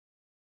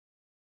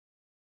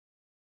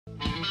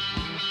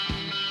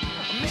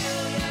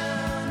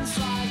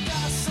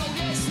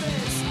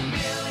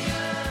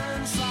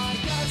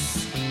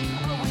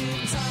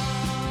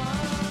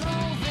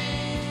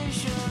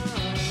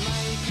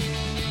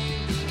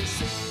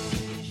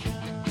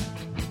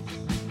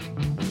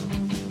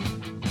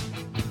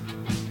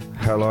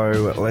hello,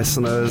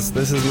 listeners.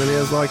 This is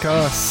Millions Like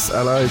Us.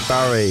 Hello,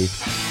 Barry.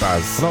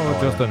 Baz. Hello,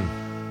 Justin.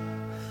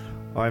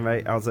 Hi,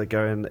 mate. How's it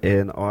going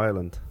in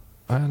Ireland?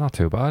 Not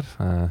too bad.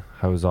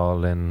 How's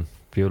all in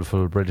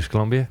beautiful British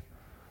Columbia?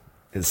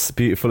 It's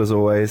beautiful as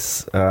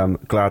always.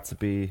 Glad to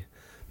be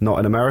not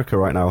in America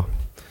right now.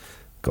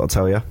 Got to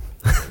tell you.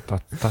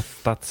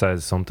 That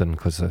says something,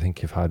 because I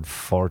think you've had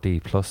 40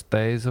 plus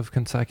days of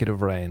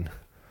consecutive rain.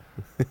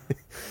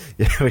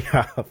 Yeah, we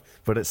have.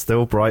 But it's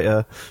still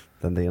brighter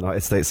than the United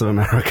States of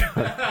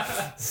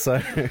America.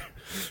 So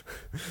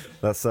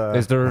that's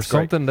is there that's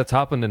something great. that's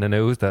happened in the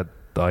news that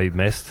I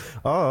missed?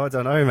 Oh, I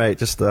don't know, mate.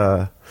 Just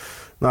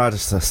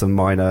some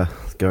minor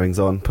goings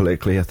on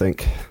politically. I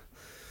think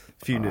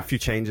a few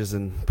changes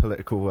in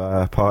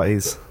political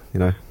parties. You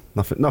know,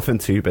 nothing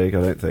too big.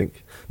 I don't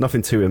think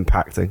nothing too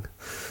impacting.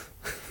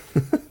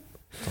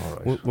 All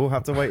right. We'll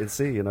have to wait and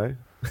see. You know,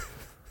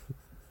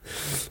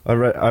 I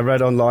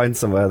read online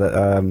somewhere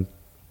that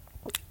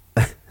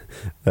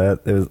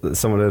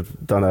someone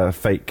had done a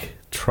fake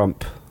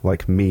Trump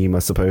like meme, I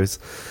suppose,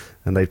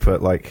 and they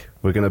put like,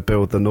 "We're going to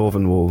build the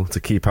Northern Wall to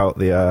keep out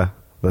the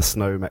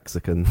snow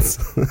Mexicans,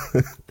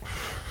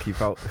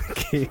 keep out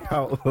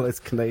all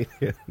those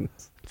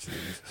Canadians."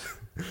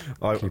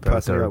 Keep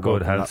out their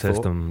good health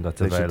system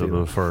that's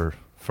available for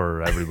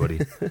everybody.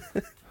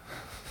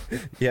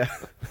 Yeah.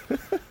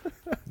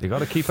 You got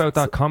to keep out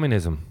that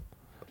communism,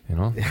 you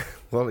know. Yeah,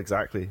 well,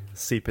 exactly.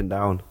 Seeping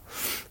down.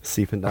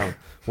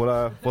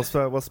 Well,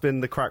 what's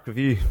been the crack with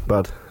you,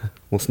 bud?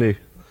 What's new?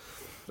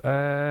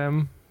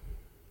 Don't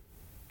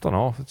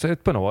know.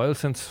 It's been a while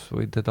since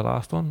we did the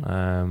last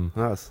one.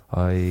 Nice.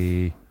 What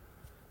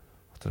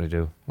did I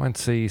do? Went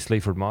to see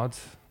Sleaford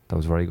Mods. That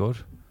was very good.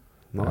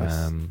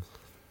 Nice.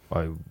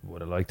 I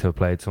would have liked to have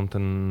played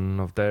something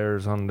of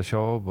theirs on the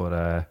show, but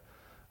I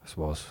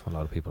suppose a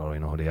lot of people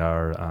already know who they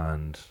are,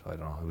 and I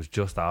don't know, it was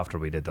just after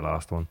we did the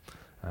last one.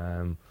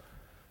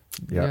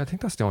 Yeah, I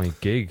think that's the only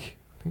gig.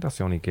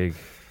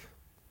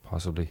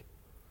 Possibly.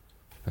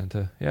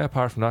 And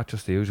apart from that,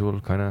 just the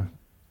usual kind of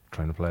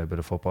trying to play a bit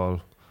of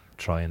football,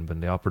 trying been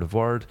the operative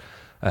word,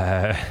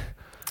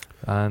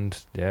 and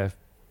yeah,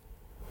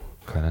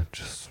 kind of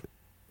just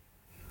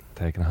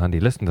taking a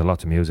handy. Listen to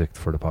lots of music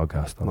for the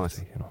podcast,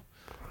 obviously. Nice. You know.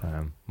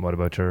 What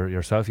about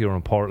yourself? You were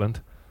in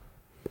Portland.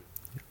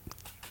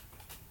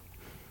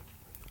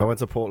 I went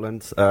to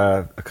Portland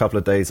a couple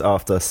of days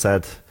after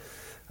said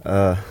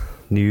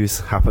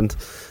news happened.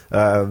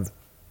 Portland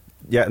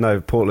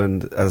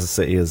as a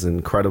city is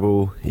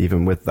incredible,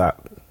 even with that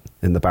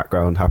in the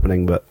background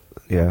happening. But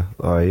yeah,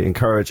 I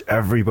encourage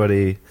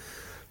everybody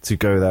to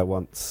go there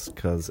once,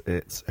 because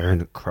it's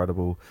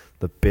incredible.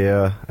 The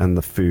beer and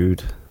the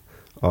food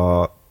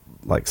are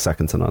like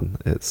second to none.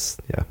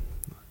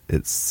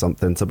 It's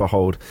something to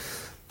behold.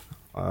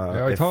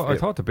 I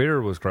thought the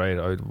beer was great.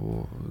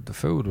 The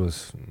food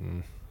was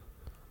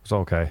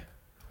okay.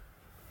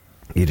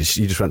 You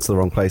just went to the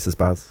wrong places,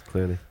 Baz.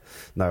 Clearly,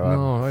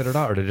 no, either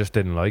that or they just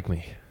didn't like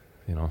me.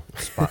 You know,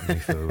 spat in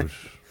me food.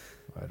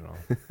 I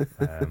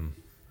don't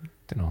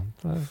know.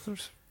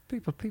 There's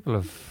people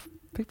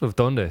have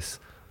done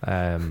this.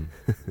 That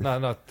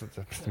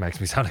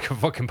makes me sound like a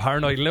fucking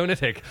paranoid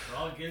lunatic. We're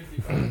all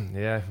guilty.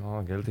 Yeah,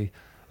 all guilty.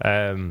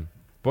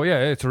 But yeah,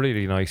 it's a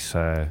really nice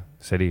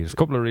city. There's a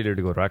couple of really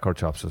good record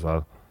shops as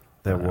well.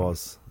 There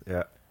was,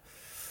 yeah,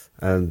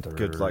 and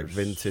good like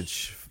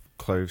vintage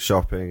clothes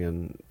shopping,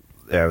 and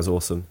yeah, it was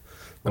awesome.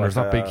 And there's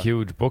that big,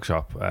 huge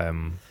bookshop.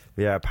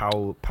 Yeah,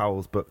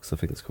 Powell's Books, I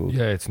think it's called.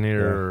 Yeah, it's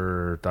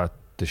near that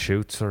the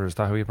Shoots, or is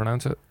that how you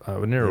pronounce it?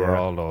 Near where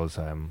all those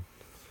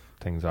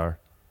things are.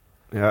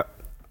 Yeah,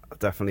 I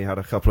definitely had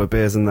a couple of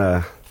beers in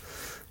there.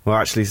 Well,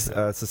 actually,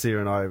 Cecilia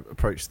and I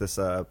approached this.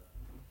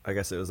 I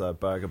guess it was a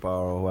burger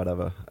bar or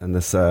whatever, and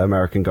this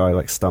American guy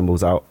like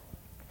stumbles out,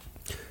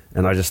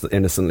 and I just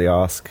innocently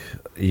ask,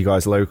 "Are you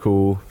guys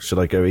local? Should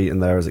I go eat in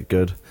there? Is it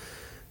good?"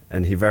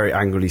 And he very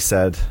angrily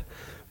said,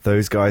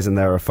 "Those guys in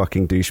there are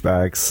fucking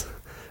douchebags.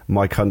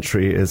 My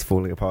country is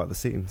falling apart at the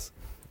seams."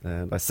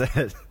 And I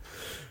said,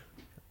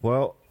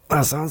 "Well,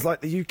 that sounds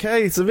like the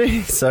UK to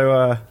me."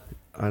 So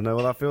I know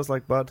what that feels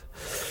like, bud.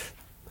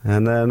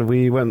 And then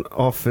we went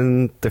off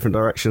in different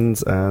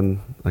directions, and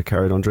I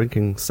carried on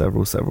drinking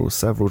several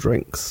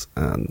drinks,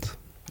 and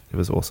it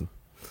was awesome.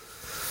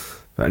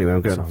 But anyway,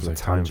 I'm going sounds like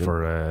time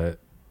for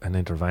an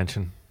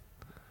intervention.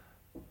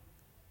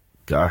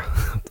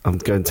 I'm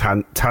going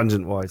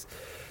tangent-wise.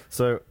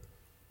 So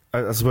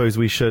I suppose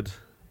we should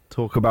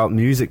talk about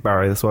music,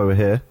 Barry. That's why we're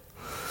here.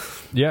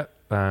 Yeah,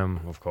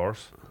 of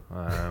course.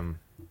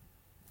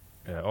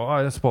 Yeah,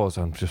 I suppose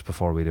just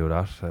before we do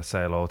that,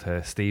 say hello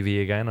to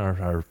Stevie again,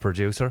 our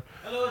producer.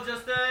 Hello,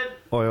 Justin.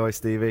 Oi,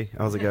 Stevie.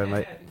 How's it going,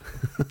 mate?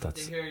 To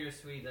hear your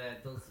sweet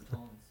dulcet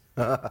tones.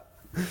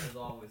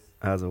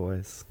 As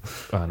always.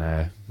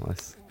 And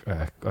nice.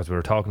 As we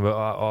were talking about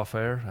off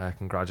air,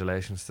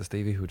 congratulations to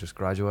Stevie, who just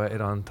graduated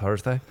on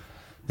Thursday.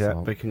 Yeah,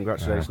 so, big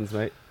congratulations,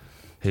 mate.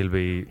 He'll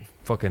be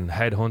fucking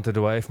headhunted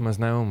away from us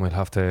now, and we'll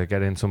have to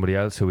get in somebody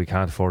else who we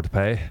can't afford to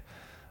pay.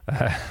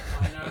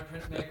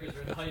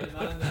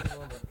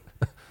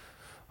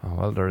 Oh,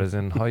 well, there is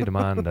in high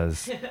demand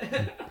as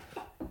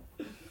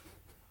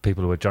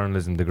people with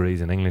journalism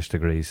degrees and English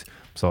degrees.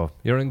 So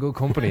you're in good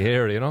company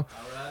here, you know.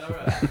 All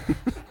right.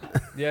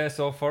 Yeah,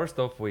 so first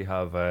up we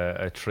have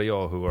a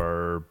trio who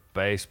are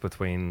based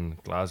between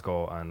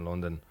Glasgow and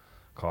London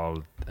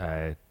called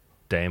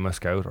Dama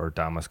Scout or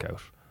Dama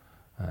Scout.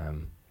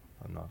 I'm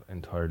not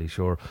entirely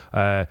sure.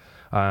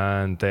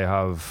 And they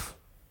have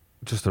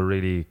just a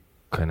really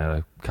kind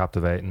of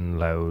captivating,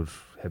 loud,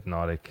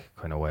 hypnotic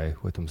kind of way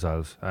with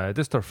themselves. This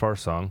is their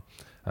first song,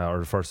 or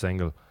the first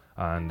single.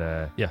 And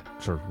yeah,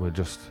 sure, we'll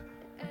just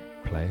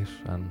play it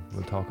and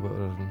we'll talk about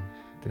it on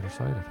the other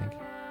side, I think.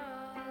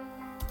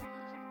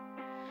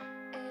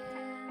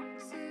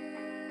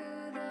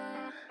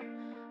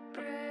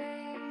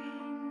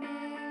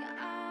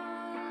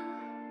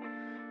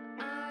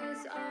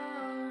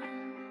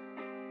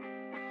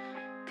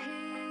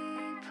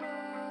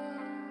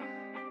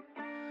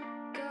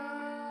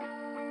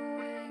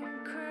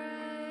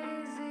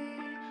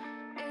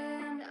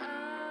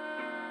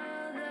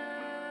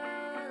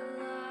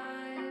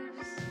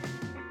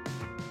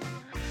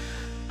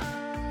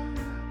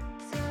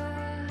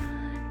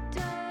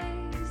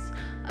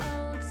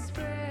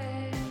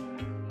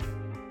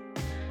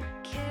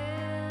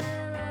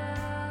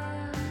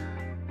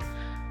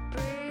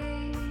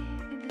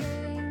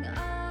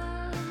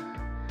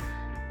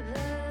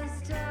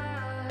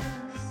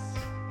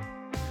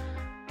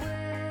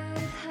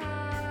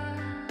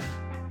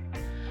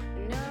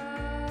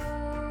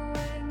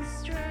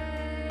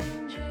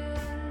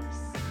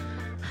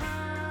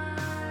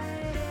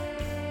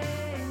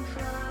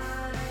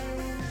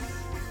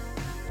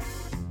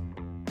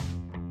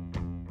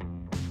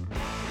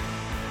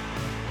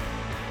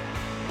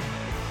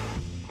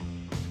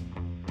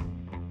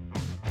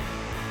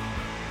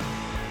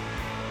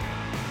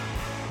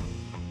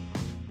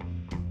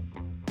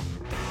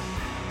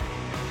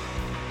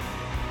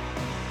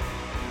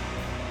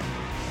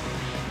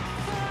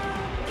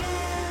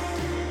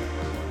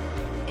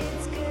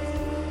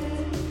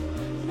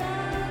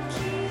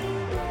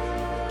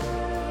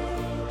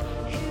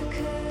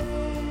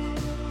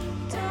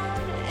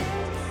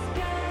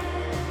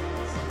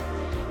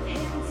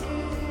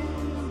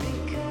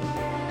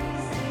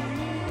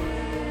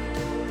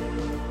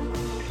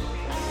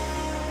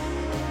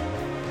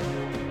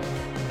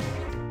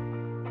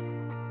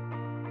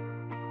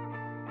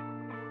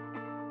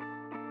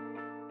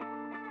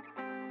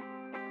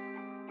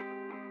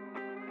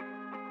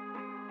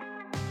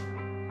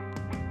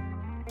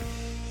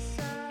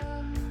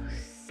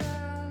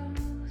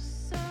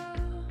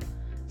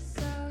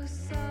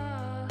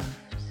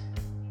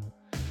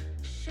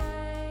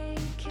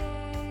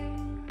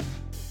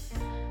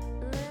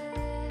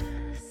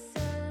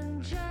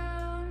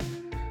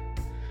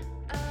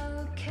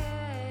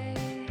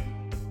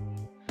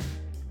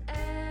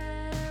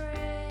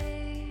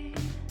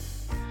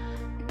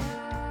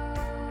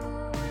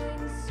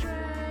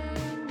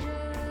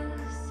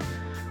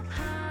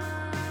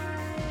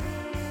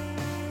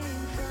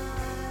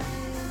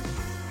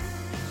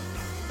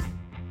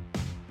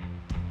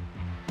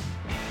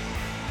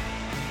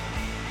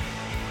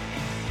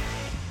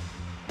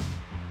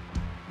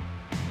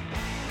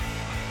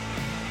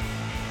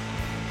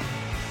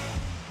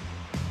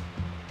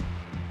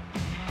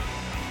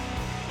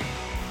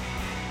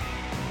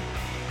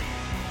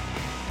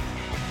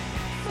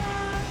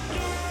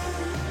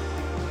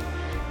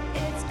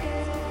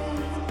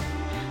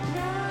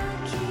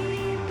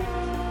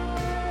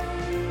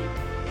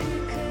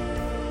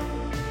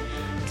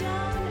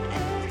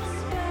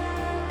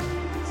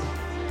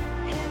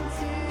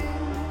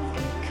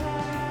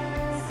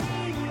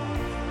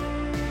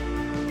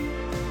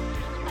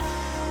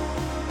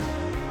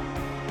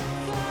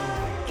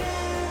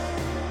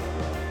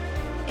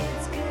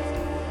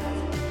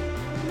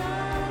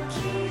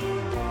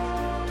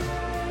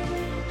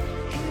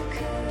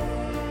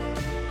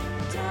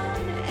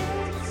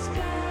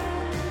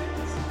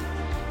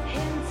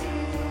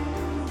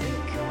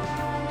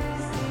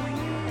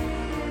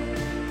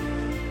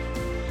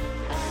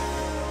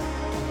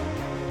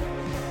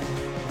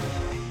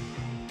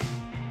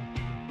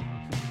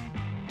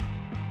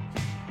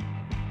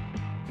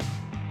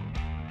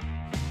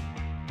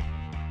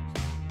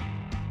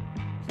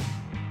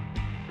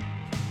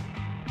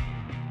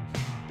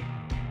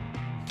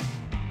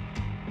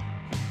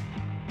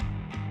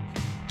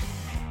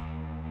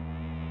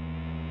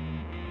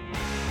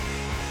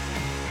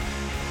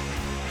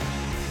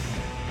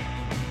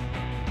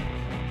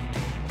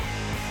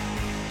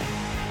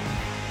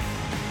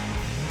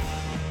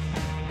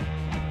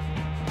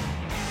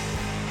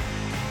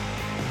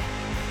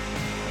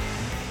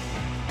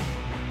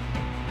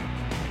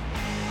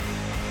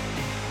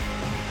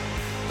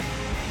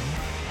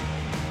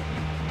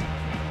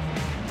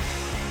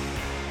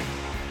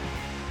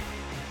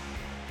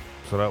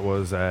 So that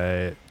was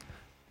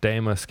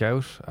Dama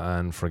Scout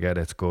and Forget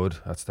It's Good.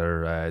 That's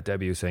their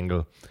debut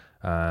single.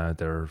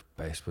 They're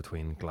based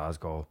between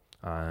Glasgow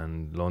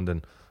and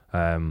London.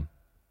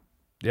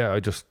 Yeah,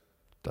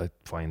 I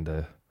find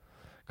the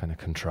kind of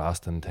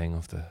contrasting thing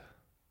of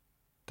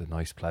the the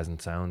nice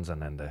pleasant sounds,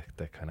 and then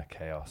the kind of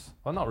chaos.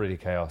 Well, not really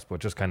chaos, but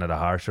just kind of the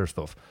harsher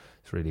stuff.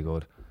 It's really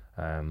good.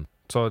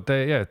 So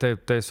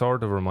they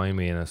sort of remind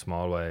me in a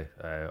small way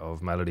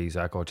of Melody's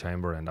Echo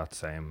Chamber, in that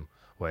same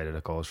way that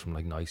it goes from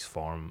like nice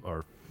form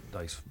or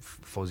nice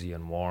fuzzy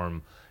and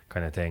warm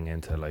kind of thing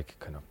into like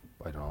kind of,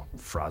 I don't know,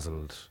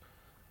 frazzled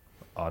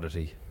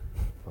oddity.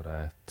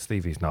 But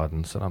Stevie's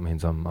nodding, so that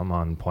means I'm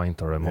on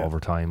point or I'm over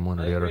time, one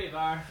or the other.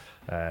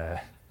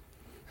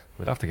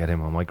 We'd have to get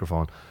him on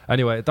microphone.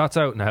 Anyway, that's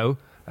out now.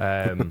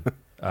 And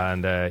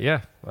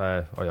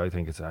I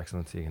think it's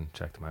excellent. So you can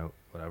check them out,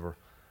 whatever.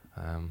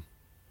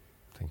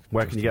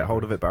 Where can you get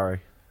hold of it, Barry?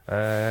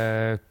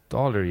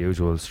 All their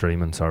usual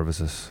streaming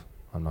services.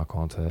 I'm not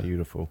going to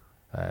Beautiful.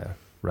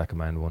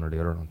 Recommend one or the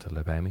other until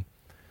they pay me.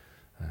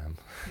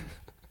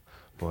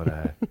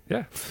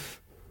 Yeah.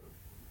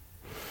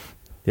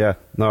 Yeah,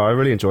 no, I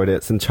really enjoyed it.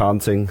 It's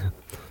enchanting,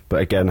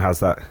 but again has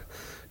that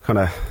kind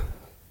of,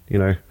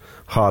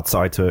 hard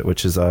side to it,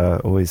 which is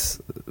always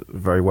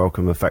very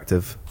welcome,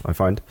 effective, I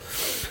find.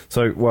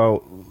 So,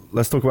 well,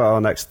 let's talk about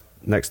our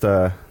next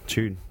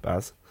tune,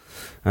 Baz.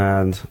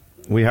 And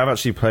we have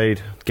actually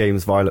played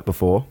Games Violet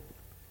before.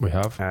 We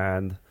have.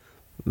 And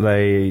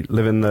they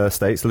live in the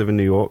States, live in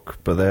New York,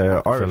 but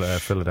they're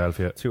Irish.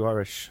 Philadelphia. Two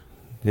Irish.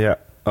 Yeah.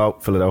 Oh,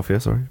 Philadelphia,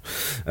 sorry.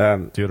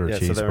 The other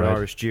cheese so they're spread. an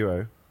Irish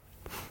duo.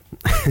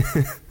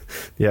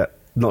 Yeah,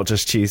 not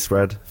just cheese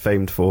spread,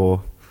 famed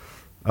for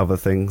other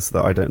things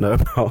that I don't know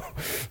about.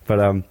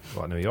 But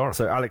what, New York?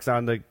 So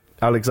Alexander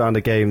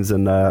Games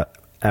and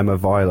Emma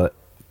Violet,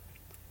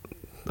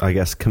 I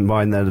guess,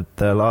 combine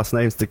their last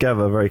names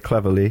together very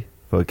cleverly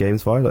for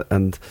Games Violet,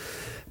 and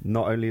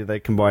not only are they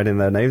combining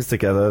their names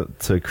together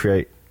to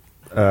create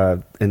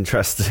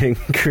interesting,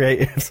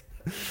 creative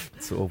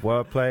sort of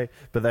wordplay,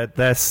 but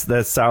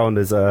their sound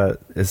is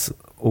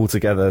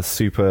altogether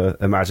super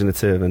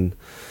imaginative, and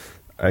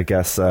I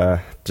guess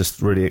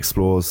just really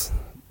explores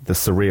the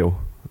surreal.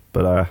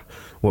 But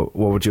what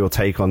would your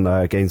take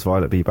on Games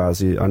Violet be,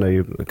 Baz? I know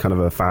you're kind of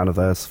a fan of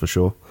theirs for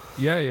sure.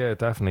 Yeah,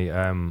 definitely.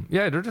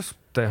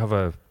 They have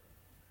a,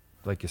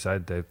 like you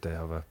said, they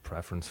have a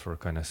preference for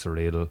kind of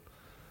surreal,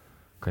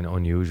 kind of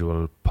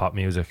unusual pop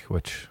music,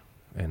 which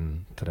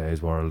in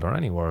today's world or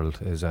any world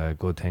is a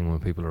good thing when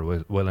people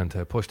are willing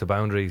to push the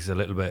boundaries a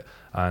little bit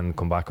and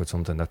come back with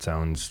something that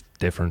sounds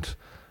different.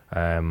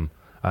 And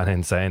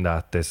in saying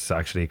that, this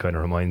actually kind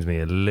of reminds me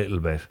a little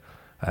bit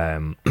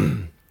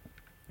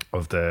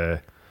of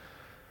the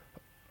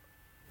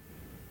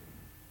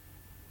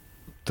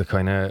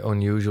kind of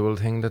unusual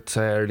thing that's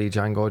early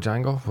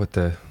Django with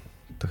the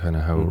kind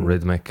of how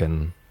rhythmic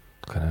and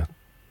kind of,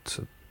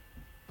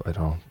 I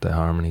don't know, the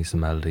harmonies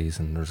and melodies,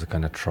 and there's a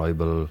kind of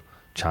tribal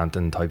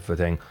chanting type of a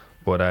thing.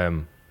 But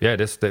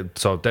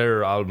so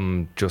their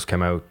album just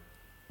came out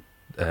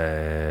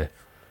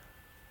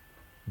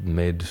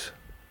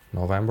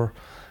mid-November,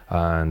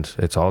 and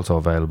it's also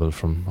available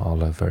from all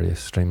the various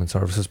streaming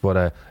services.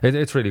 But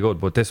it's really good.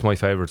 But this is my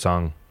favourite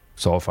song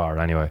so far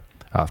anyway,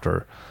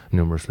 after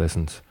numerous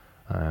listens.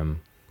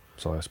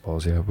 So I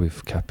suppose,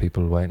 we've kept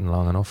people waiting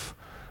long enough.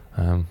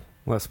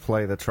 Let's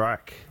play the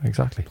track.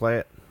 Exactly. Play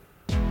it.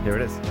 Here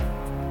it is.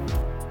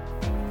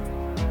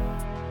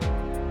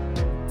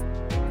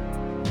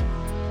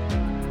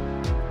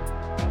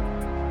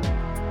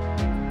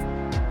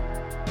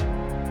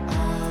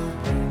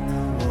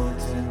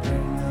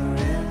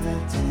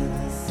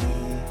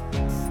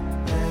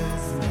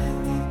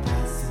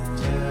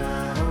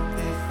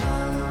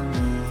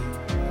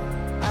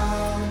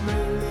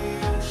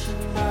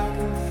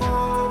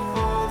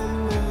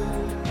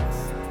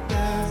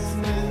 There's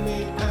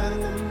many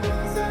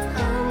animals that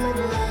come and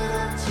let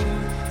our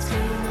tune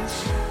scream and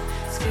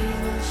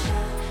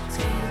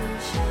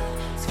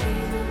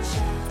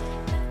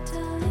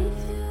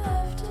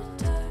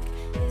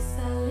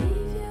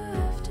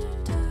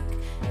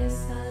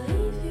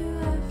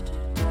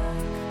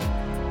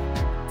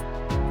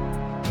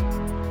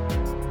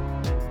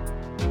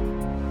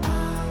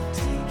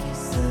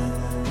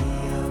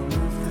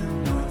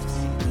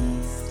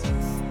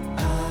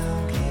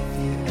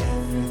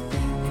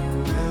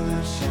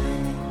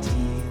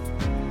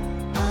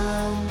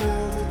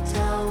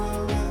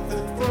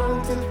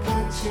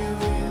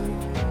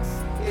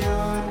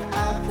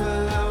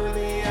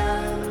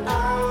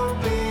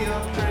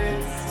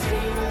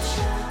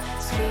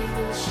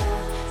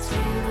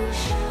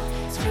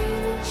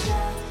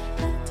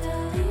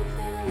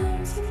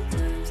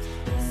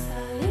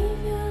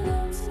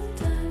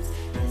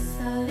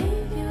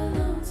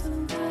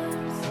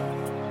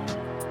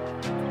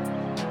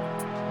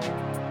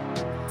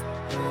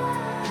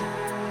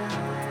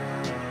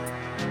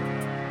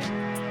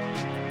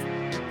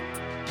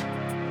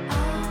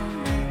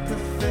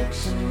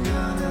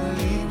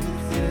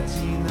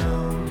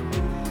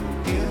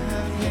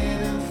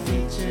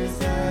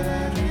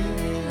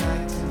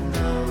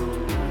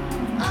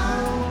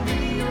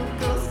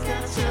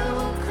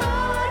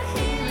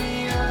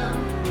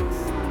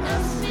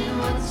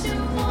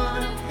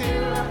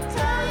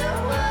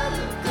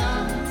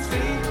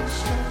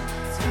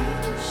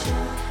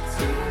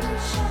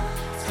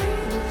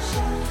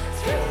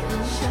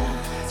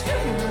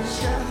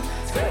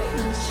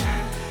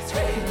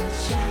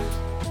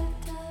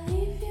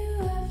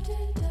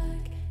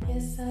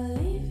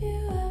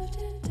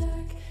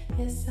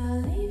Guess I'll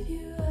leave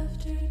you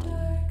after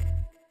dark.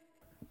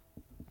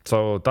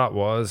 So that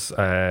was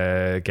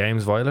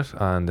Games Violet,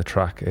 and the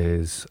track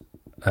is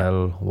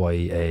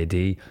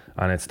Lyad,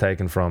 and it's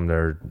taken from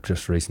their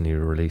just recently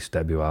released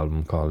debut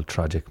album called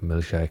Tragic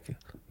Milkshake.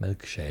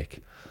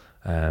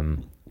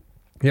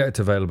 Yeah, it's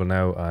available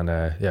now, and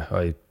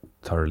I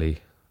thoroughly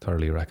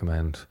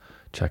recommend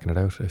checking it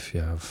out if you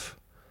have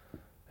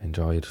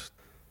enjoyed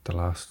the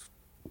last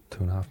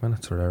 2.5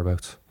 minutes or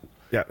thereabouts.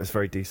 Yeah, it's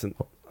very decent.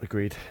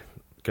 Agreed.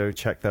 Go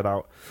check that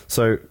out.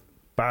 So,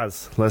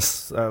 Baz,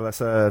 let's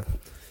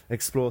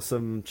explore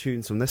some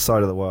tunes from this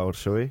side of the world,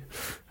 shall we?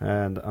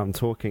 And I'm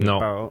talking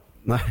about...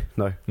 No.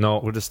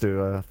 We'll just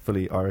do a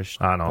fully Irish...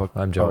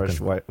 I'm joking.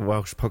 Irish,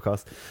 Welsh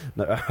podcast.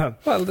 No,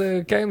 well,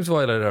 the Games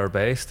Violet are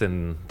based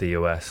in the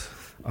US.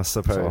 I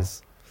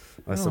suppose.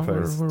 We're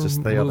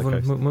Just the other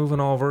coast. Moving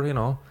over, you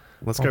know.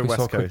 Let's go West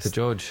so quick Coast. to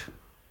judge.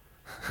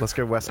 Let's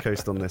go West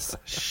Coast on this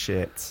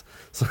shit.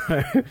 So,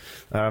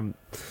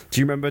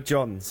 do you remember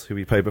Johns, who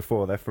we played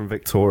before? They're from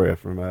Victoria,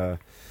 from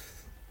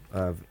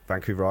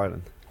Vancouver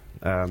Island.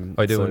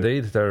 I do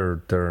indeed. They're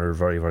a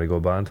very, very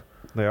good band.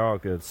 They are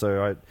good.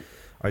 So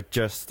I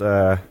just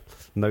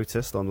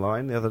noticed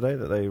online the other day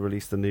that they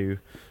released a new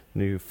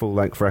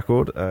full-length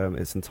record.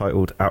 It's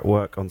entitled At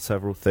Work on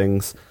Several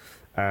Things,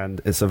 and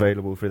it's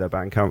available through their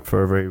Bandcamp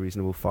for a very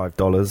reasonable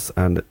 $5,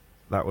 and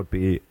that would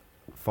be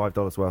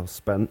 $5 well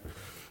spent,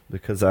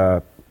 because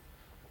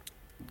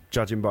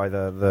judging by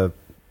the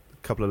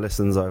couple of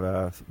listens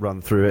I've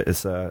run through it,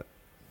 it's a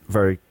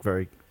very,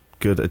 very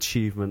good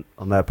achievement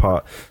on their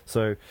part.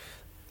 So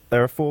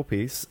they're a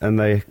 4-piece, and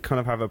they kind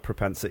of have a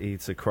propensity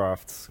to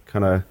craft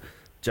kind of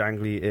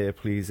jangly,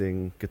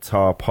 ear-pleasing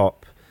guitar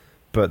pop,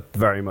 but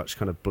very much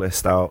kind of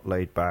blissed out,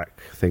 laid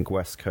back, think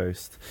West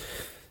Coast.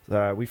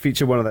 We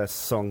featured one of their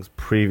songs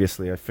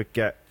previously. I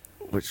forget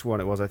which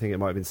one it was. I think it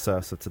might have been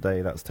Surfs of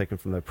Today. That was taken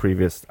from their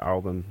previous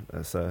album.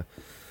 It's a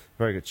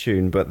very good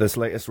tune. But this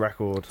latest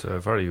record... It's a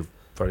very,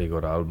 very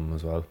good album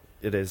as well.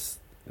 It is.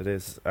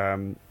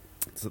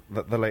 So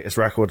the latest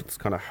record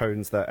kind of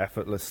hones their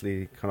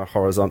effortlessly kind of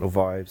horizontal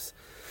vibes.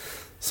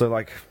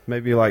 So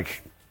maybe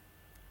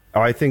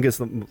I think it's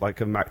like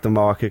a Mac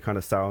DeMarco kind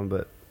of sound,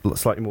 but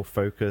slightly more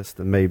focused,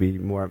 and maybe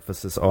more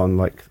emphasis on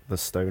like the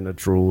stoner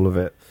drool of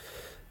it.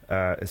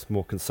 It's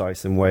more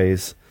concise in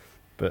ways,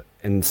 but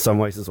in some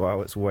ways as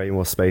well, it's way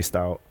more spaced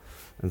out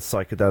and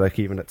psychedelic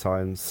even at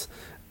times.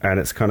 And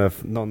it's kind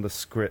of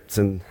nondescript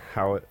in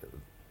how it,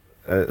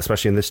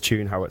 especially in this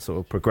tune, how it sort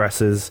of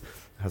progresses.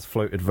 It has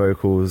floated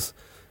vocals,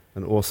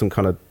 an awesome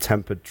kind of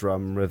tempered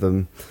drum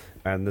rhythm,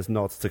 and there's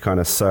nods to kind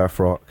of surf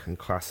rock and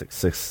classic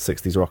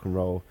 60s rock and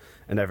roll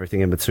and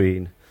everything in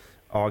between.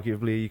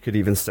 Arguably, you could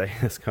even say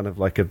it's kind of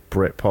like a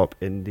Britpop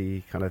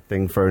indie kind of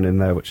thing thrown in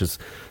there, which is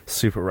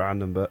super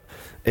random, but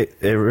it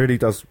really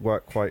does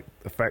work quite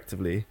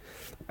effectively.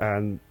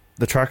 And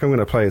the track I'm going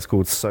to play is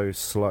called So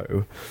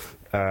Slow.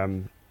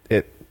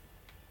 It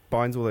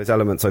binds all those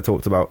elements I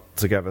talked about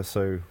together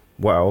so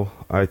well.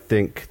 I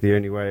think the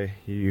only way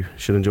you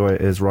should enjoy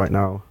it is right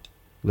now.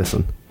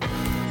 Listen.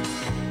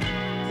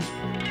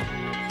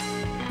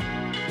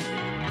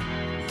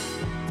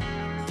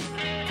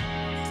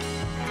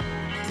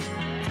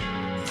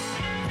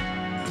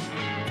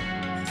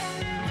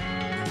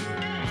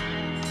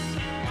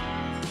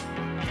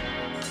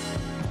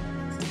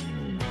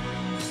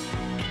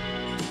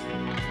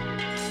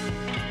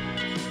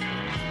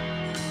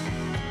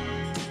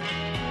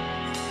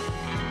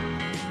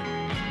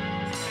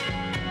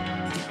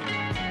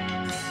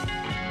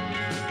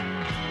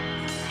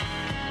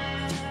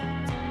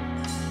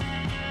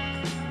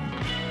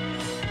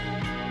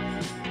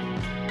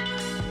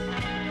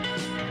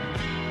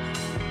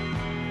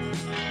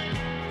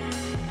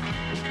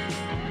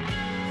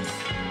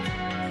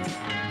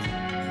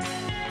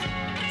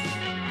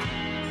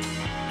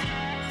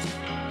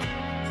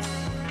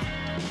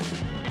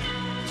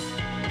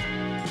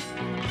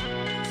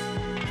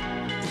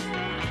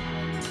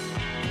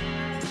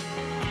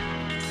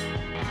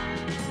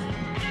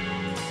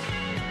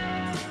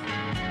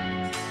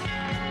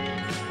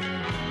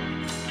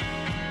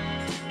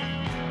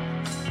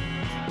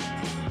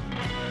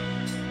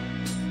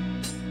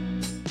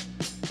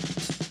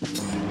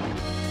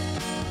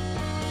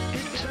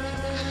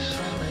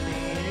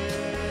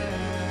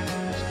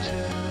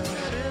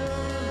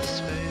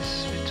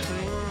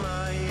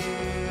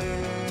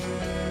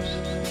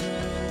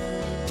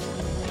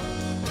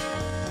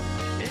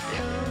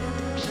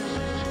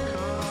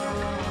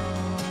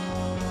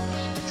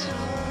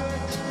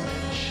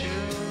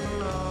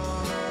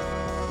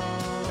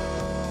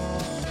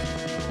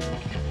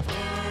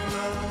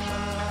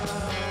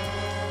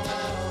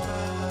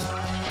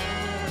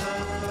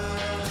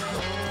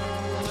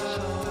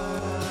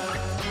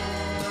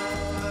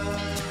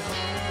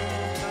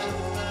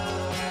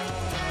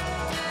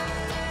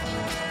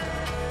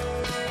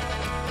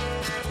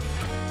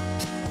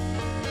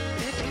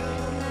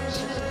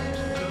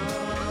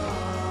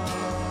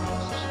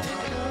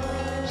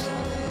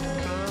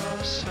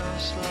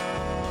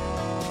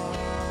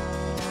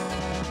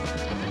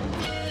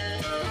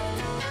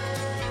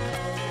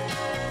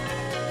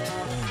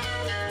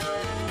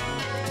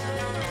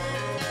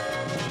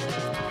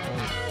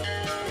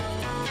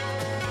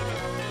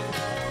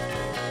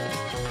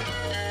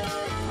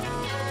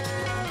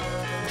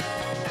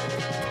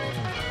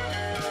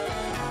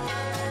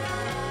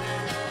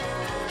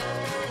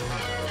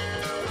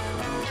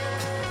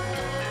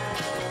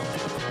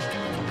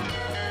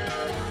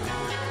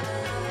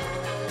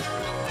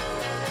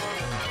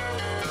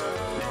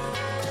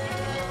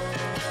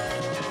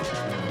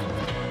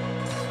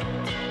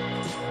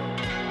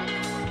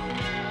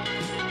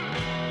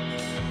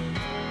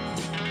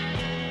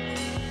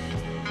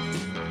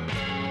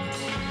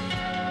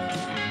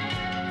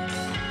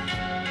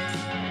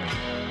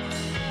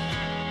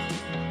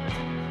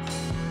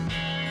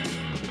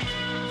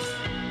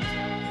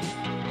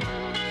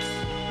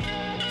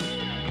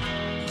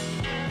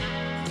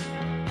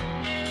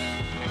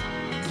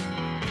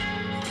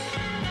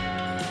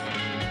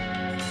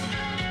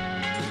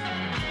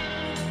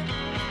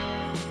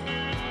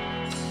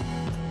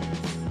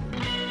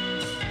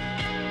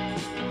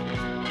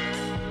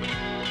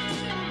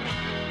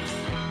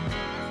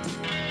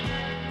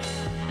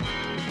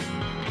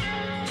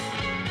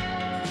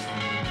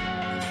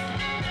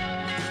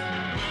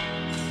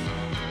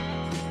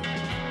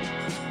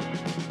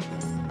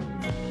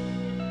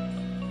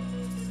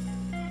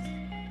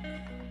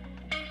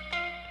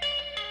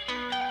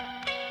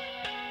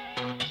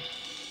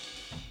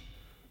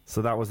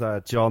 So that was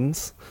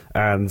John's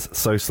and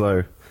So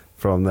Slow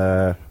from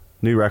their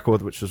new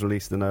record, which was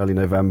released in early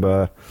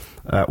November.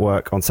 At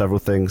work on several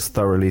things,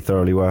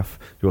 thoroughly worth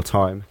your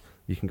time.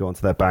 You can go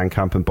onto their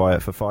Bandcamp and buy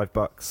it for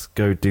 $5.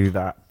 Go do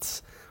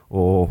that,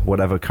 or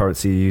whatever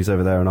currency you use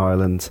over there in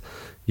Ireland,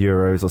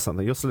 euros or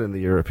something. You're still in the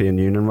European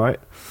Union, right?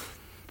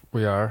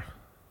 We are,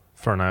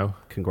 for now.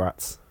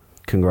 Congrats.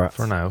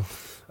 For now.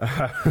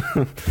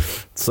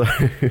 So,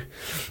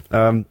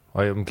 I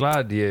am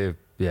glad you,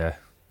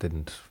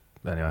 didn't.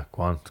 Anyway,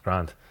 go on, it's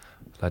grand.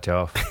 Let you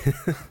off.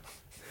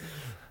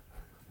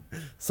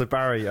 So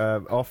Barry,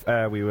 off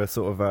air we were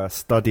sort of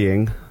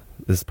studying,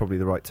 this is probably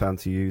the right term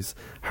to use,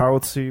 how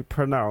to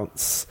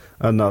pronounce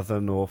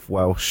another North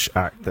Welsh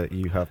act that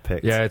you have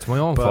picked. Yeah, it's my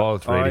own But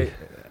fault, really.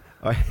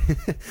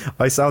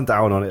 I sound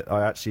down on it.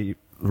 I actually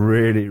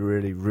really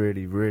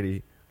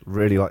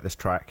like this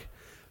track.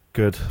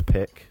 Good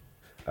pick.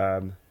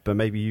 But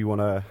maybe you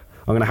want to...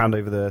 I'm going to hand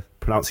over the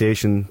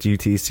pronunciation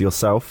duties to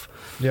yourself.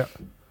 Yeah.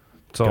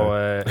 So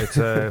it's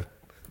a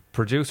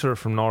producer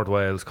from North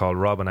Wales called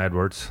Robin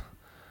Edwards.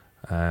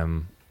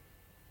 And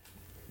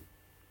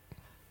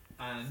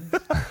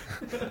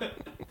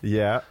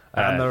Yeah,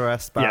 and the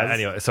rest. Baz. Yeah,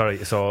 anyway,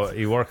 sorry. So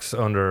he works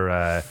under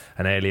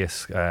an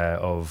alias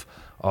of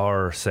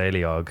R.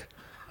 Saliog,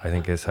 I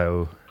think is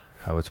how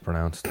it's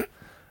pronounced.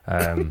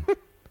 But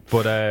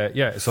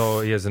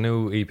so he has a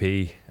new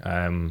EP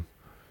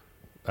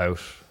out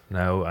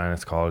now, and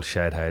it's called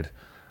Shedhead.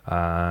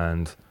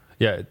 And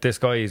yeah, this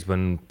guy's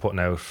been putting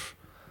out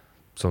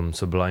some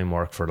sublime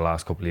work for the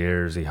last couple of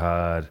years. He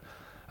had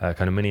a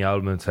kind of mini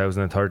album in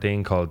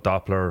 2013 called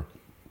Doppler,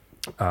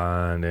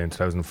 and in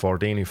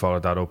 2014 he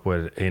followed that up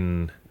with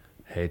In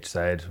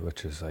HZ,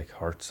 which is like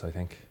Hertz, I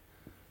think.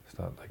 Is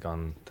that like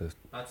on the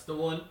that's the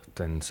one.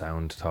 then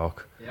Sound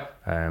Talk?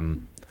 Yep.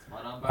 And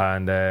Spot on,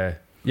 Bar.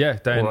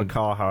 then Or a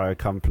car hire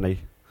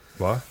company.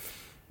 what?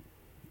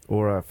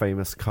 Or a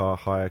famous car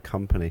hire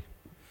company.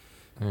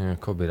 Yeah,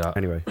 could be that.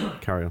 Anyway,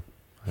 carry on.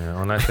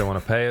 Yeah, unless they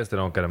want to pay us, they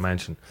don't get a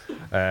mention.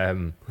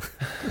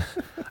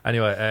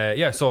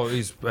 Anyway, so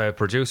he's a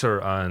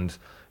producer, and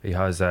he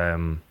has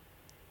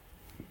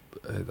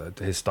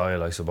his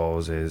style, I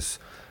suppose, is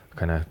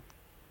kind of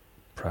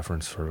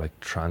preference for like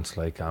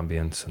trance-like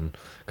ambience, and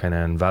kind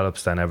of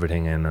envelops then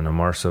everything in an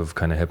immersive,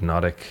 kind of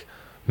hypnotic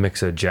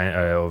mix of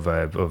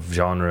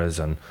genres,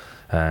 and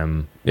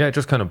it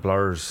just kind of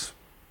blurs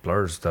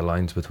the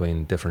lines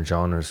between different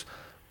genres,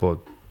 but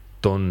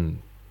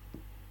done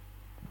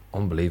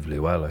unbelievably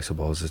well, I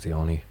suppose, is the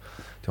only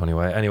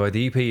way. Anyway,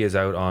 the EP is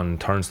out on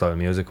Turnstile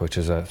Music, which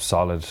is a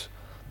solid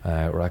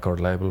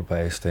record label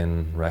based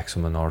in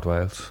Wrexham in North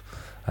Wales.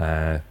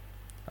 And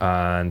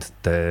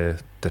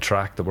the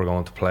track that we're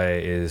going to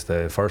play is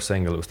the first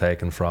single that was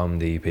taken from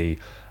the EP,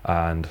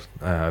 and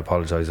I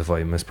apologise if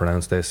I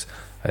mispronounce this.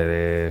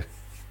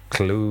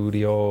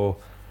 Claudio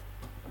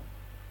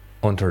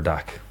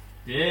Unterdach.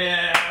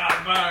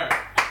 Yeah, Bar.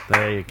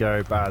 There you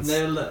go, Baz.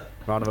 Nailed it.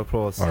 Round of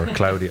applause. Or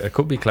Claudio. It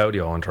could be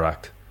Claudio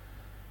Unteract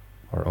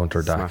or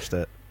Unterdach. Smashed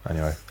it.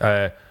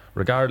 Anyway,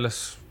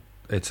 regardless,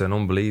 it's an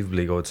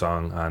unbelievably good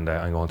song, and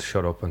I'm going to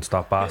shut up and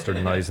stop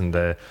bastardising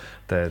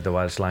the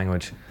Welsh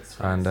language.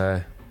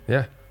 And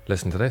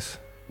listen to this.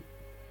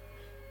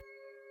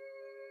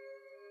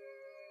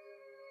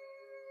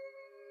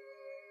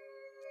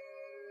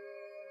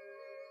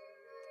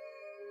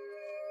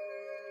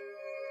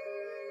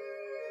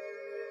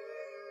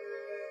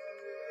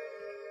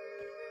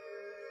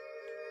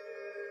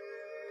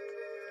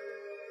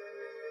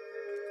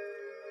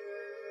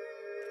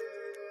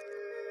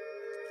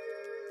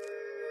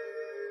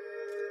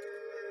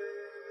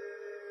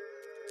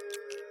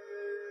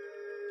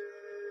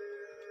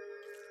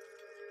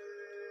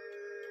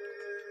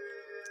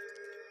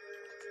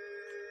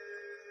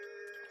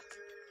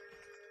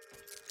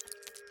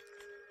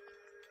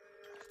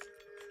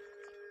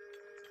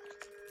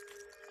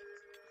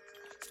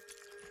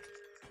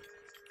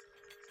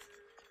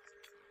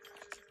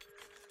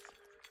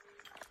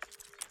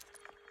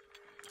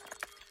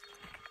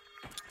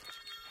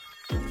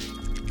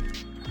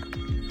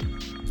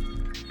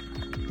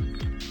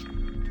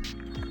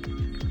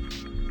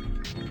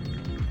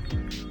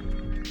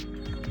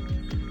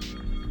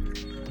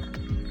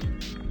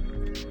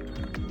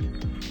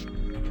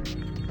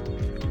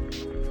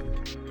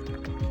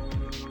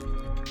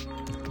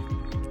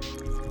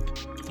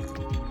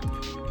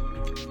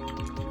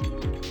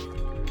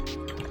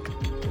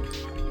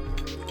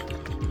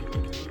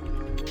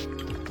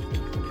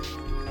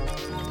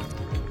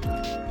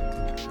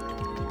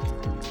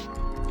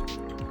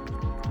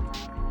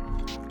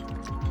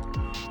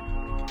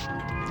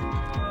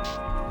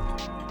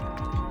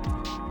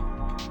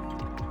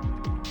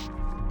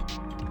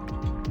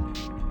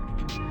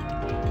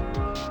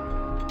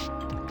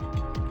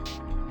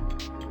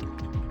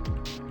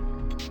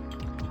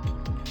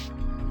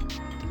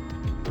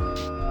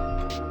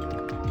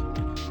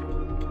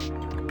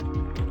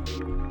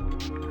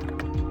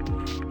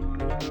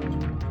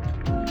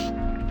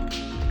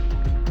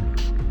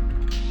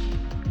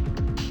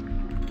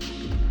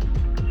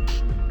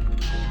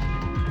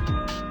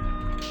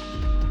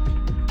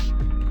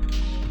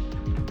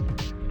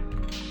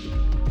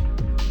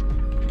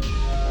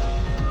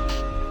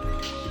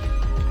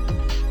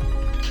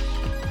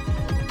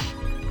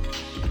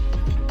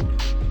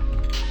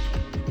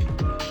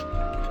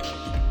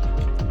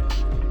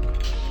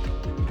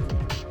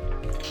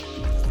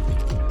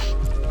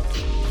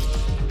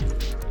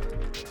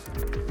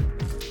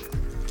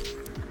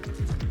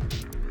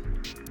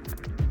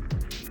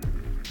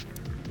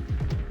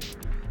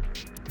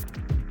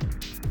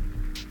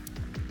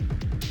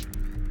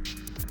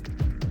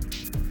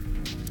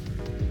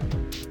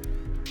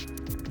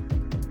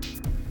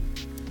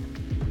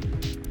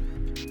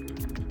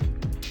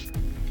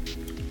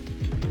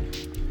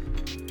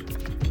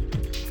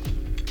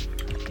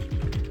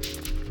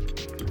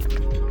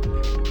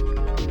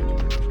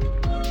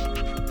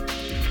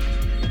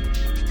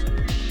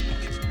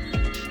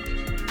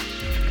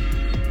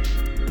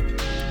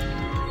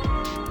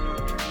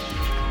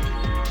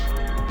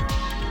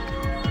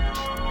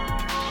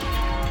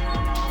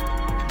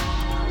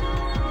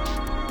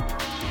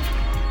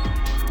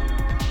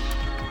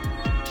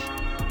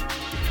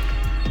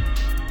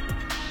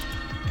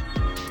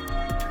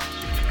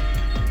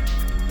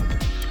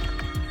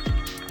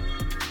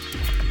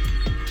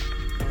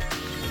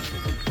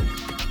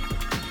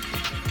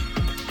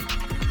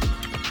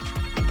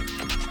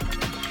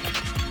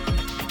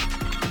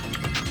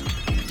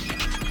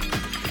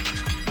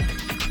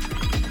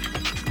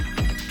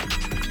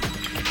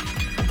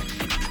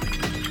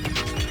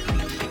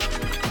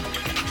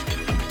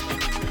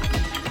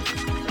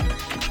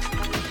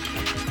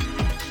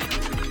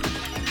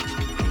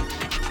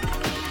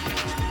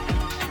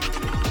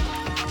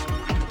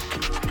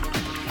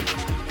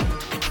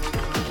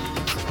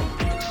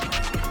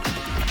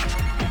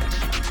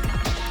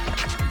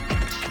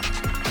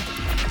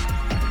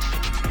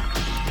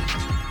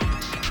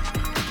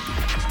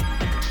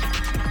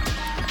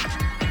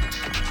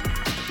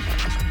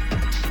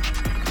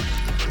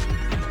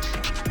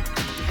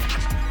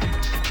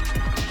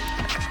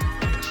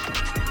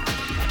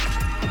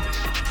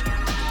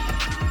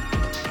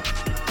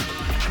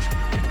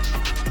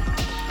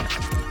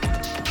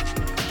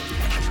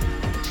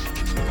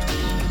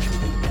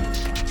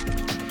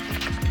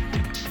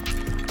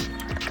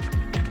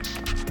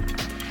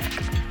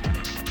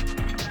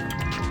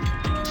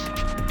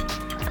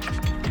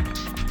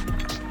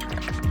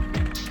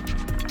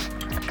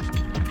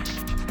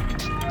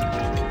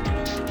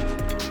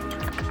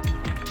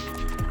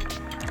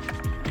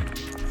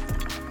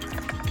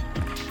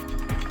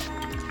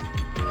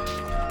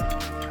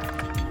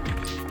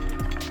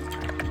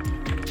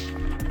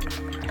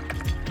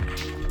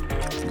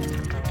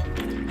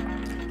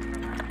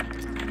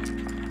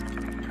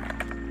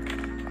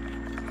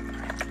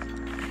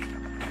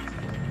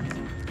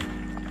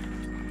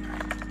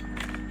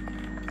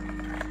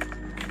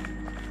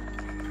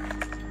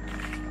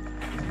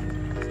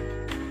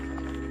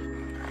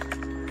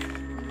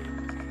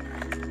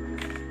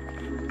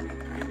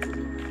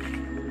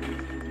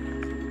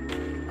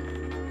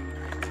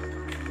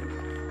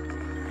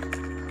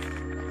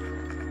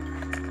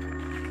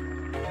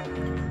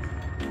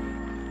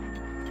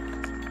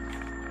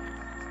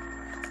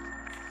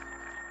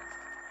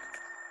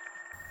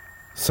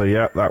 So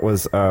yeah, that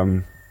was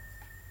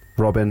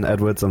Robin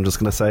Edwards. I'm just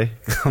gonna say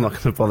I'm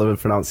not gonna bother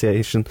with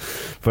pronunciation,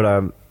 but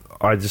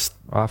I just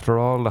After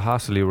all the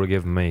hassle you were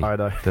giving me, I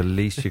know the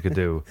least you could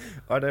do.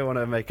 I don't want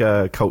to make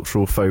a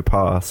cultural faux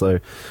pas, so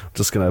I'm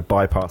just gonna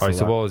bypass. I all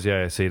suppose,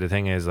 yeah. See, the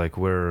thing is, like,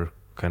 we're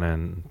kind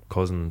of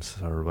cousins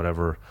or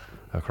whatever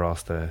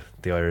across the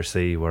Irish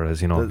Sea,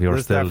 whereas, you know, you're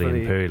There's still the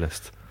definitely-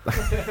 imperialist.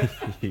 that.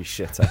 You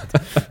shithead.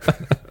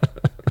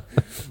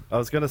 I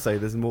was gonna say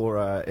there's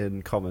more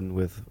in common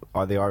with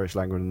the Irish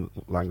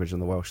language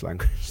and the Welsh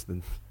language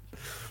than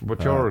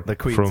But you're the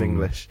Queen's from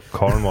English.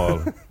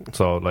 Cornwall,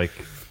 so, like,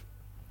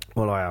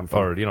 Well, I am.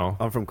 or, you know,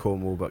 I'm from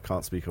Cornwall, but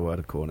can't speak a word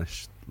of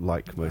Cornish,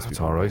 like most that's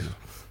people. all right.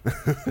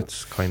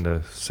 It's kind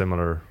of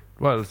similar.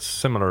 Well, it's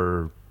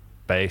similar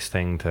base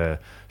thing to.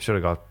 Should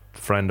have got a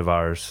friend of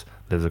ours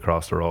lives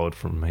across the road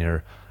from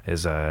here.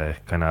 Is a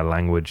kind of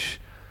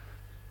language.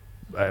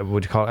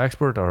 Would you call it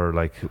expert or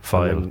like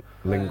file?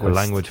 Linguist. A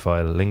language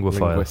file,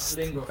 linguophile. Linguist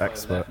Linguophile,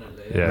 expert.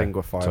 definitely. Yeah.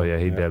 Linguophile. So yeah,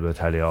 he'd be able to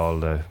tell you all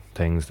the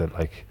things that,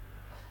 like,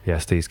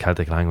 yes, these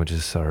Celtic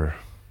languages are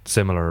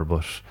similar,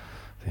 but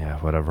yeah,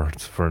 whatever.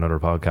 It's for another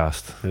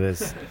podcast. It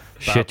is.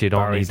 Shit, you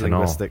don't Barry's need to know.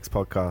 Linguistics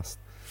podcast.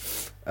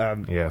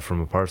 Yeah, from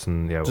a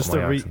person. Yeah, Just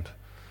with my to accent.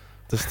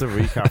 Just to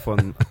recap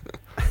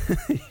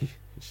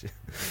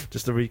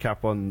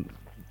on,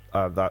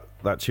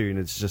 that tune.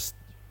 It's just,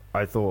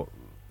 I thought,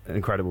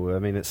 incredible. I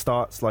mean, it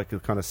starts like a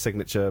kind of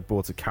signature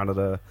Boards of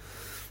Canada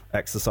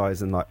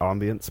exercise in like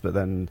ambience, but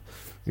then,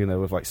 you know,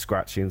 with like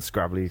scratchy and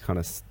scrabbly kind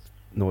of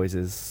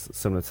noises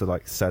similar to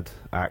like said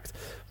act,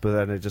 but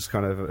then it just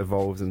kind of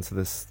evolves into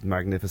this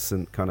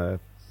magnificent kind of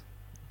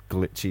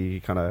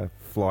glitchy kind of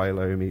Fly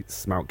Low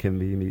meets Mount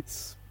Kimby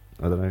meets,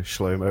 I don't know,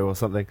 Shlomo or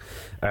something.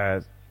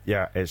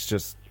 Yeah, it's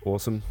just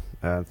awesome.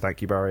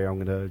 Thank you, Barry. I'm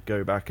going to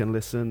go back and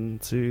listen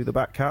to the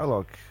back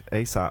catalogue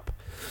ASAP.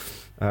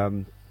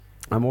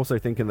 I'm also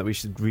thinking that we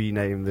should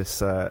rename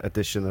this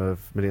edition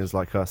of Millions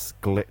Like Us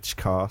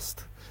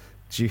Glitchcast,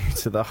 due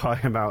to the high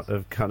amount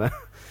of kind of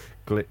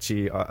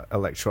glitchy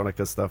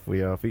electronica stuff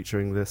we are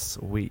featuring this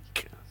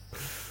week.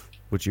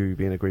 Would you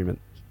be in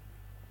agreement?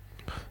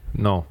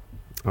 No.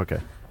 Okay.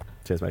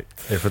 Cheers, mate.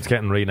 If it's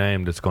getting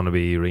renamed, it's going to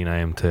be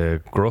renamed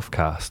to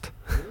Gruffcast.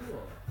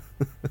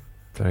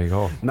 There you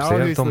go. Now See,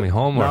 I've who's done the- my Now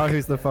homework.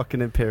 who's the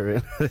fucking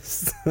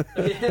imperialist?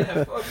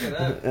 Yeah, fuck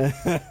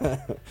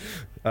it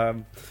up.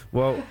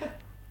 Well, I'm not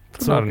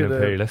an talking to-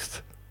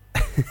 imperialist.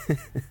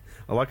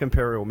 I like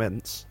imperial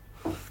mints.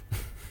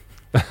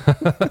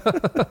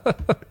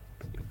 Anyway.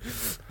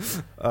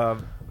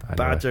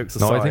 Bad jokes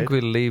No, aside. I think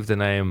we'll leave the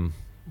name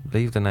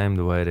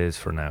the way it is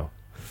for now.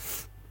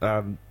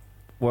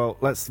 Well,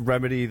 let's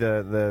remedy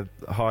the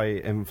high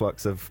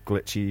influx of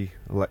glitchy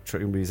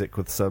electric music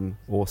with some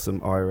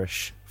awesome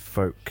Irish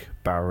folk,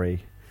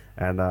 Barry.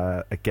 And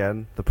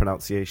again, the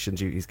pronunciation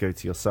duties go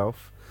to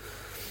yourself.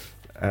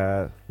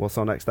 What's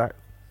our next act?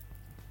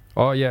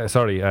 Oh yeah,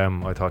 sorry.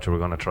 I thought you were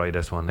going to try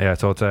this one. Yeah,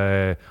 so it's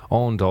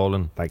Owen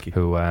Dolan, Thank you.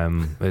 who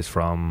is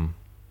from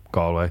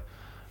Galway,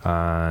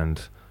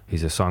 and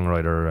he's a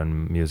songwriter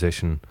and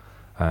musician.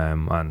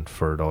 And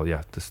for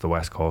this is the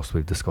West Coast.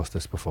 We've discussed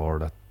this before,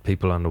 that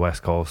people on the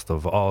West Coast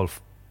of all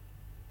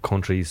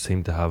countries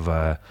seem to have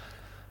a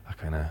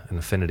kind of an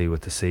affinity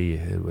with the sea.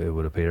 It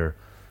would appear,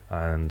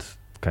 and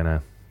kind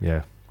of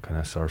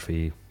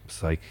surfy,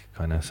 psych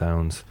kind of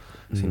sounds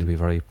seem to be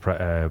very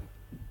prevalent.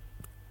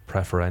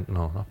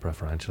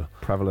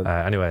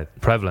 Anyway,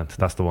 prevalent.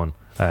 That's the one.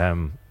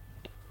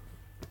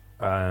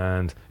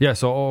 And yeah,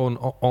 so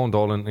Owen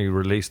Dolan, he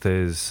released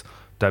his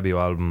debut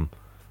album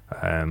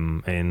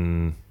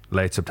in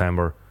late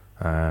September.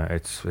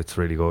 It's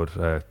really good.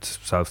 It's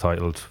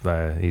self-titled,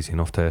 easy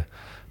enough to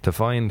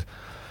find,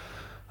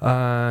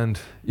 and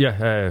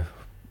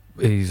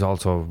he's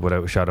also,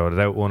 without a shadow of a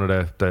doubt, one of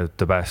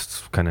the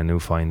best kind of new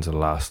finds of the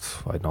last,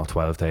 I don't know,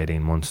 12 to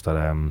 18 months that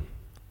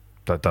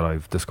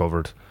I've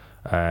discovered.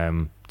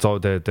 So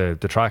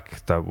the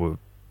track that we're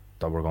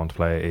going to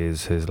play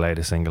is his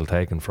latest single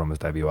taken from his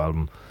debut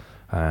album.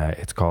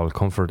 It's called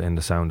Comfort in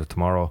the Sound of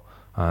Tomorrow,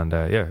 and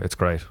it's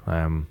great.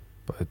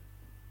 But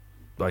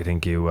I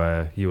think you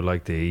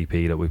liked the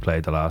EP that we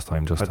played the last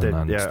time, Justin, did,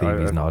 and yeah,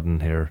 Stevie's nodding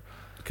here.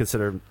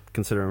 Consider him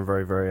a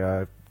very,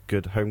 very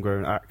good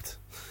homegrown act.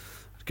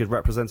 Good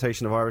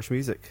representation of Irish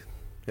music.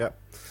 Yeah.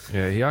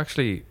 Yeah, he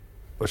actually,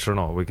 well, sure,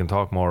 no, we can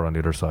talk more on the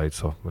other side,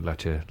 so we'll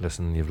let you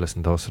listen. You've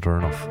listened to us, so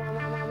enough.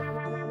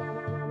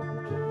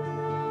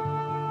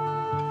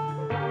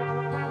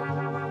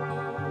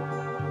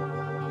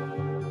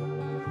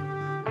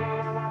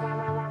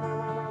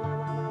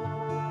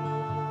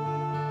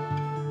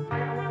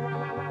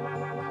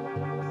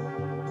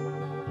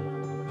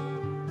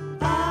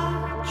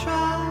 I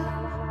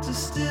try to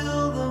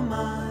still the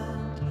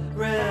mind,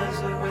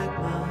 resurrect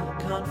my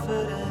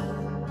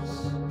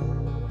confidence,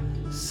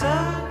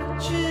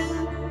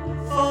 searching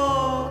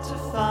to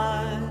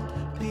find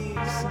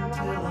peace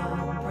until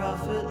I'm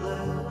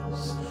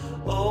profitless.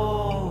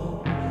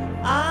 Oh,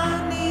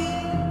 I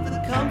need the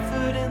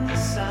comfort in the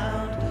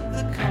sound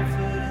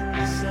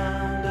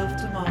of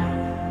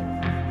tomorrow.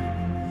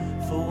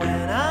 For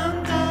when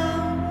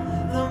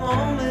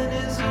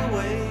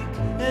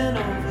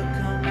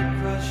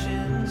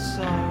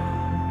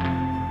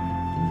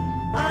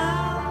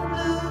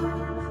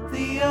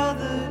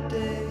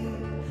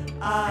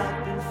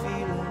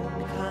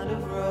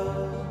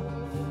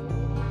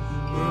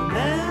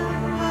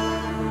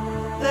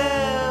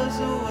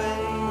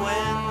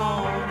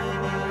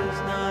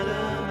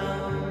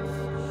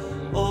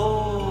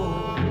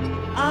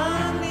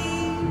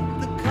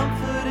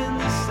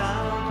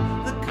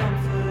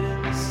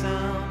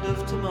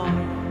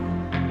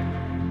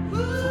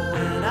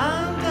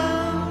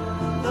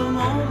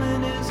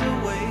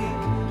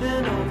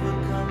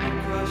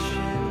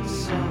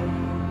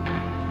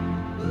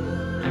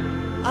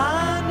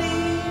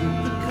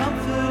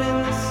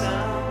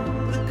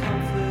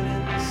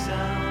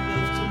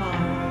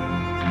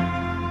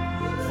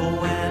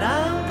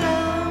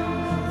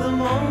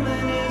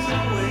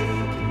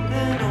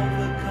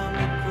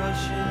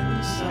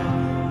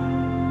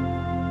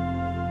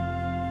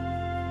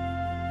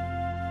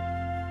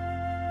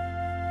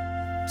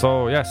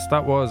So yes,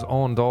 that was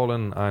Owen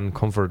Dolan and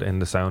Comfort in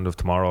the Sound of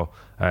Tomorrow,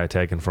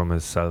 taken from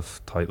his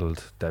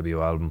self-titled debut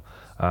album.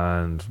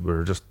 And we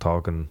were just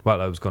talking,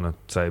 well, I was going to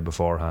say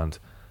beforehand,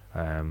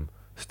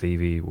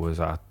 Stevie was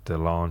at the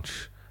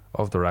launch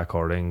of the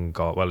record in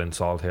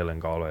Salt Hill in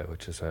Galway,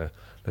 which is a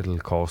little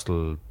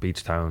coastal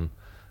beach town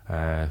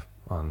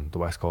on the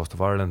west coast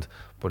of Ireland.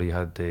 But he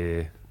had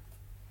the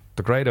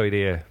great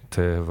idea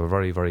to have a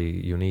very, very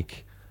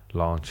unique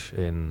launch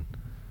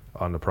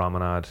on the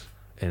promenade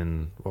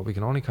in what we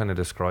can only kind of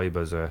describe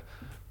as a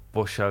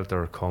bus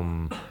shelter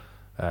come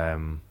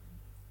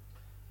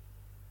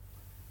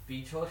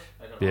Beach hut?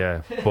 I don't know.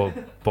 yeah,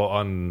 but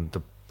on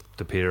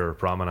the pier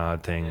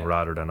promenade thing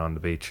rather than on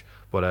the beach.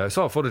 But I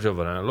saw footage of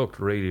it and it looked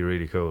really,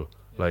 really cool.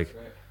 Like,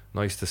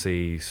 nice to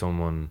see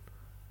someone,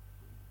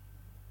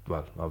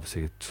 well,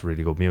 obviously it's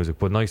really good music,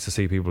 but nice to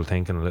see people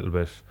thinking a little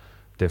bit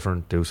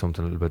different, do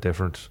something a little bit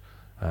different,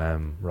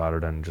 rather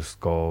than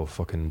just go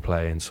fucking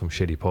play in some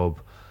shitty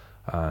pub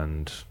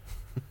and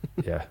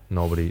yeah,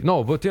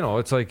 but you know,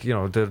 it's like, you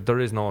know, there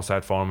is no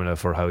set formula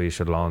for how you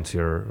should launch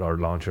your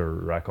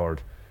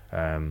record,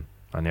 and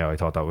yeah, I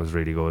thought that was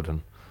really good,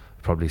 and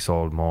probably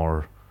sold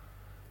more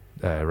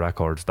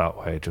records that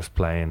way, just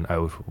playing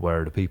out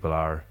where the people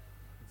are.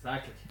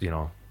 Exactly. You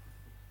know,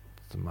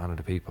 the man of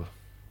the people,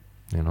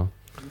 you know.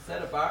 You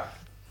said it, Bar.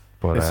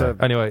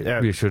 But anyway,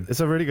 yeah, you should.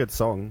 It's a really good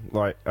song,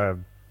 like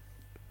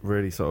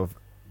really sort of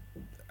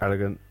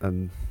elegant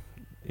and,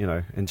 you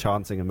know,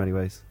 enchanting in many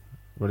ways.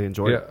 Really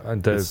enjoyed it.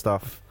 And Good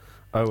stuff.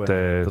 Owen,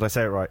 did I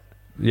say it right?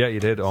 Yeah, you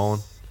did, Owen.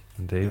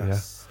 Indeed,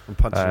 yes. I'm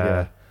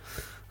punching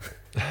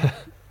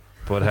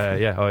But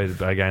yeah,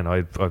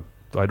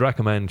 I'd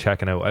recommend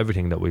checking out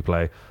everything that we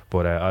play.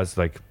 But as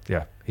like,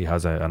 yeah, he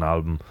has an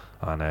album,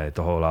 and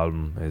the whole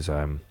album is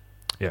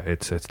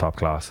it's top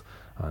class,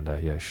 and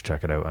yeah, you should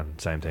check it out.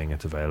 And same thing,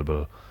 it's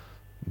available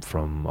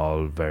from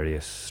all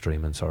various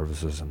streaming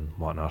services and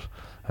whatnot.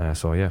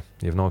 So yeah,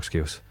 you have no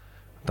excuse.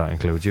 That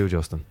includes you,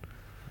 Justin.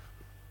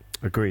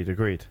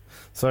 Agreed.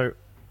 So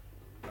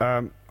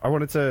I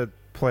wanted to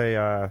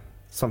play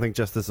something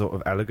just as sort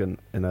of elegant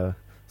in a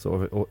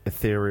sort of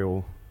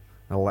ethereal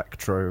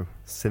electro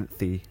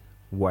synthy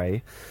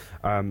way.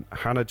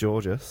 Hannah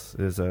Georges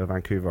is a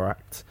Vancouver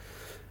act.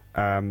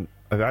 I've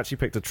actually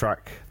picked a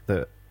track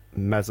that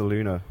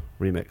Mezzaluna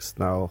remixed.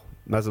 Now,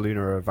 Mezzaluna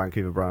are a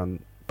Vancouver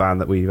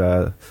band that we've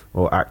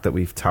or act that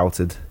we've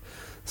touted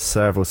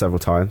several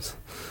times.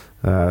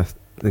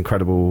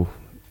 Incredible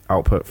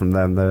output from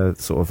them. They're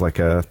sort of like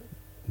a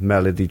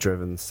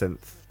melody-driven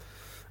synth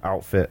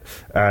outfit,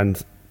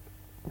 and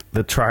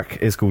the track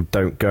is called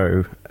Don't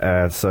Go,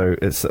 so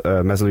it's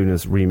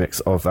Mezzaluna's remix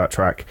of that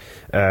track.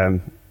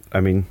 I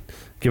mean,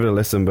 give it a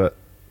listen, but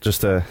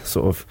just to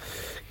sort of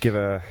give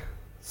a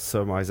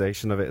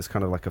surmisation of it, it's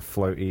kind of like a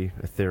floaty,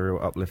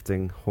 ethereal,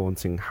 uplifting,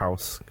 haunting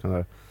house kind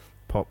of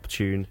pop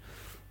tune.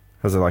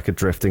 Has like a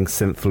drifting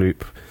synth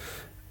loop,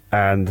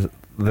 and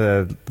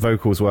the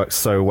vocals work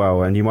so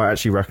well, and you might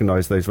actually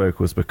recognize those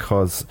vocals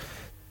because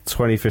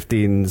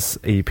 2015's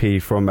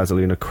EP from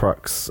Mezzaluna,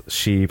 Crux,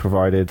 she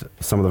provided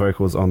some of the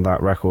vocals on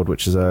that record,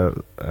 which is a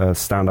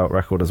standout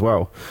record as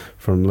well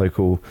from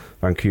local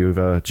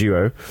Vancouver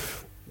duo.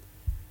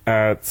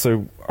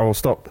 So I will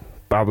stop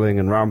babbling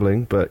and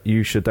rambling, but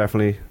you should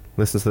definitely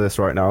listen to this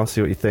right now,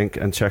 see what you think,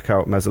 and check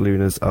out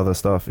Mezzaluna's other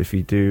stuff if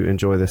you do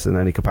enjoy this in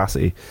any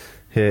capacity.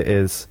 Here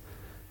is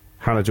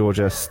Hannah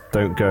Georges,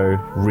 Don't Go,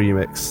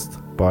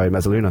 remixed by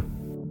Mezzaluna.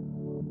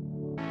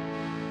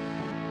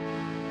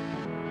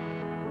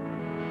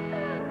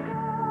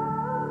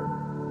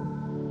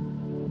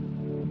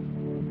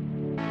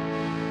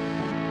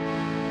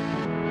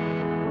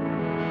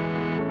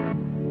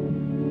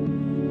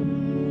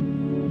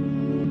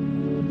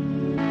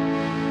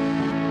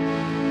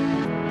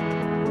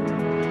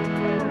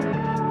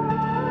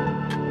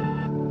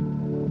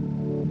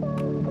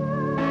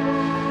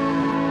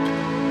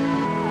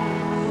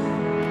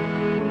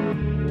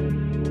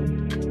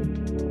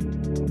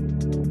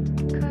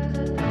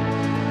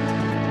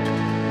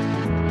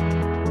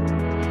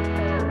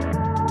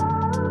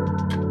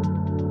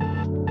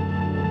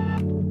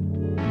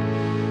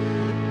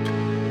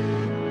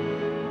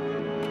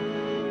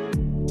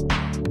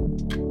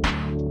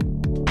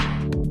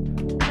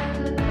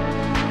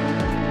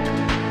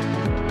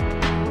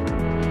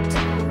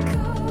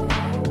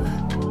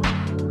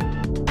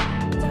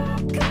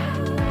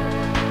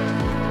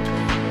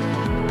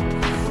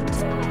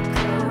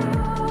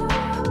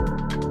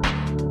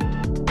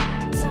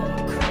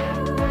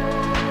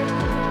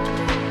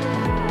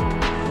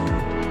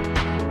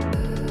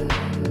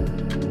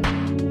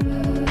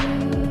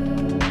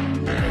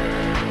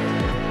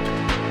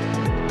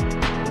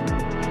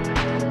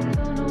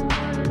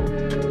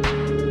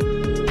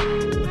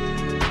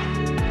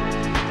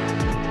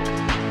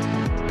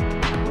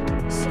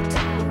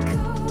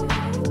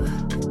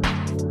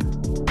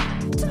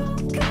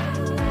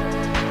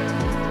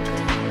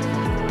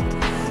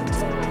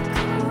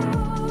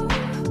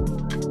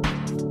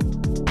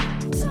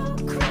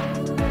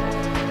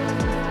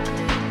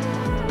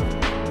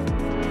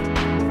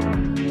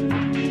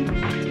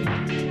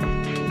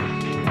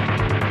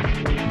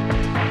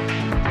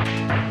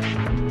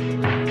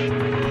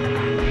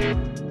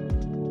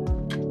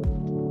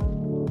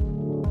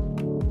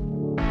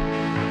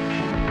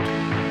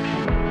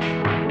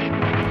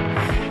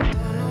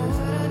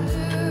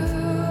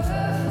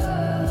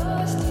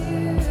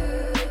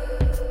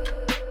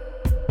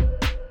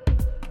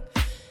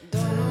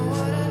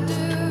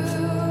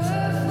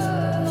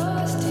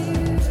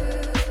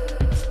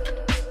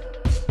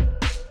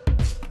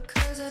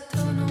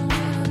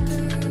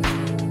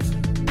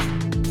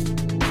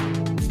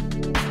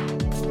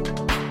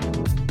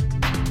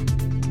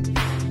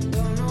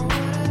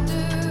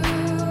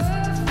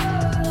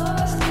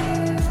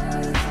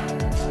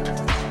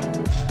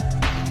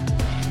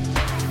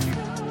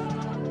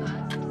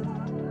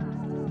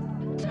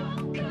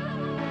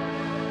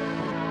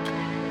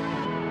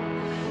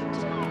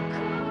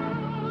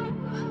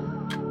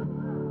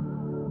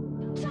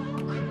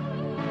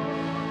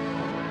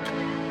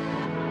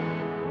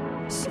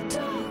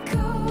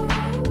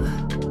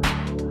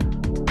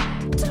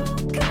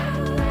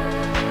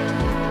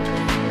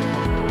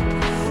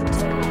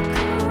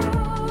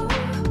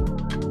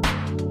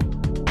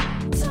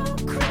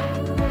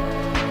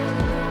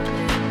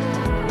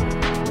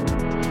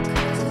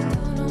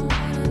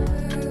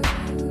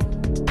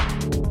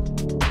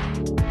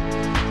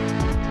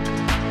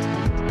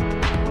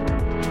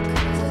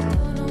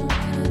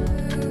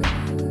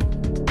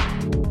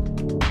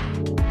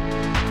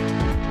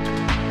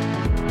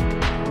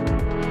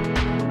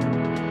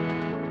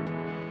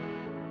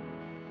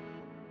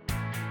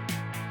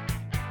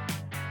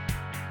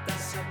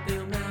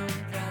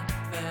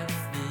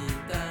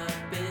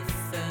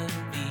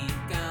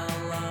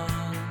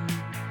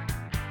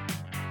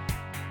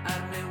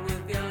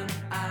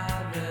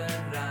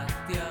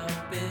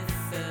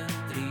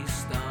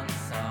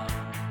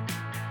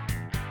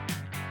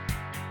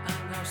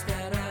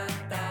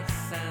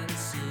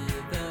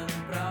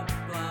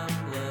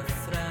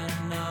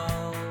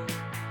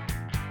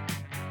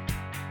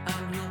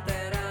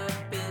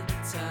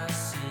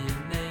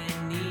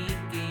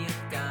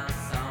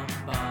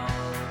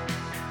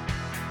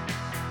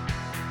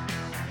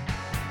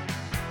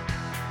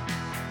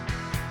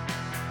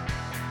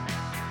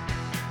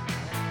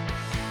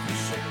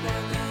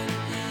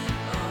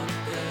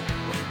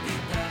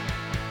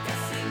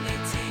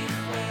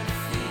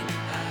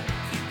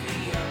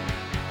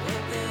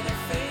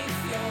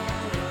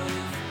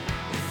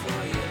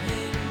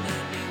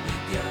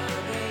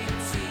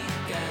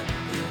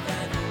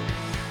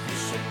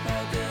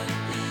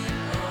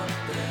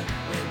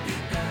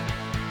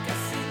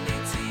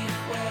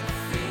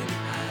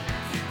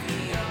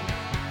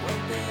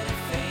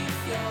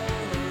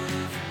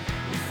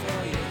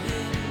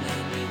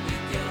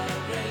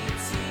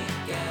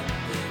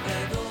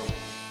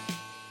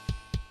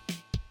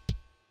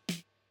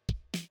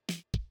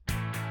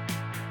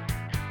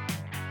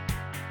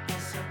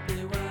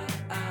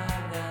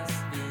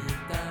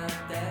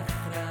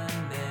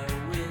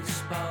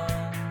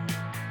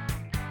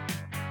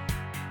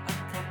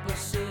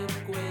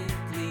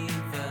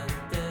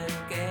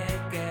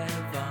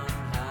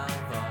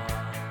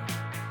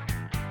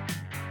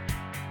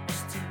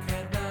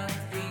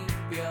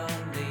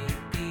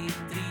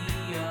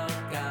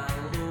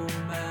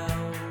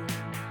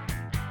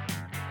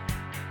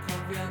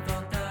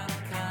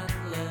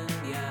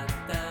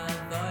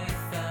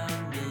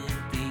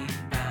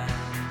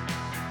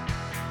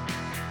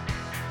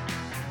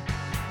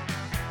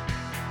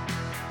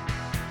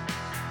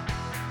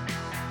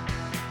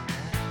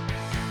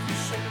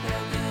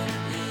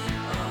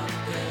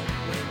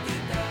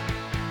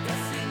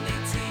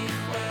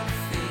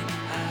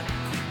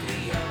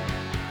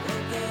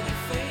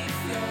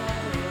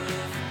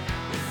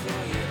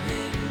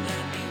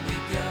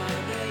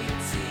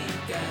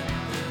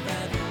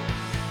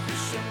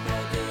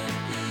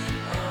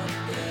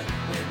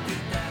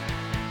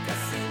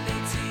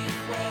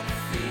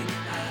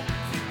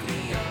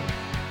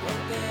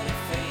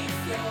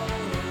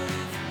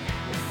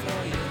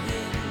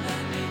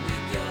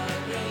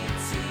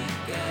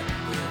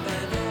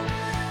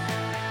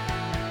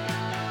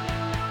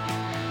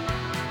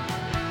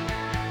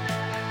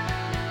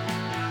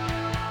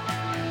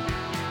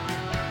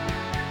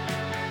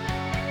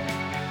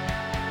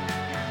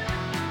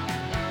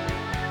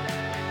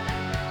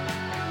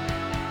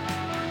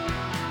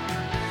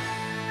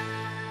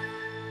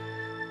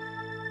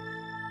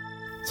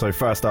 So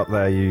first up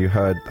there, you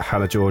heard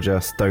Hannah Georgia,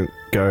 Don't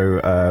Go,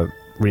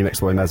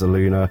 remixed by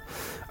Mezzaluna.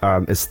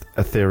 It's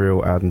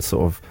ethereal and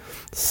sort of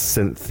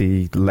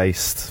synthy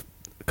laced,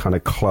 kind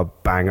of club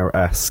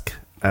banger-esque,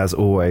 as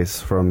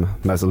always, from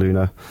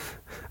Mezzaluna.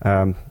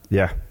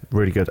 Yeah,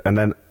 really good. And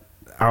then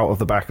out of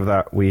the back of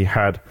that, we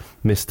had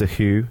Mr.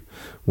 Who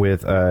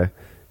with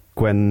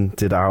Gwen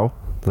Didao.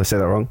 Did I say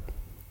that wrong?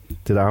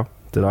 Didao?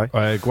 Did I?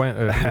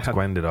 It's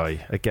Gwen Did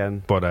I.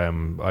 Again. But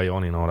I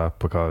only know that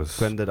because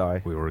Gwen Did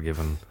I. we were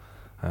given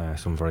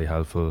some very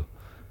helpful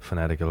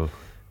phonetical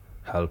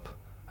help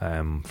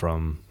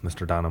from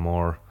Mr. Dana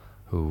Moore,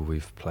 who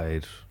we've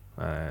played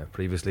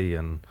previously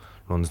and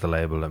runs the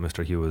label that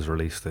Mr. Hugh has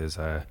released his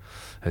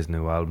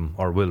new album,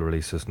 or will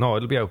release this. No,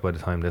 it'll be out by the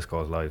time this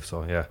goes live.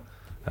 So yeah,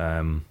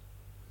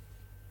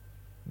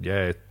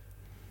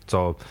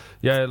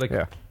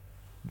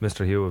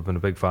 Mr. Hugh, I've been a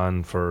big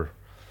fan for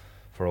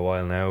a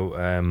while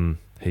now.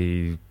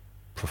 He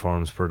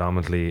performs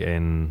predominantly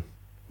in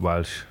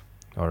Welsh,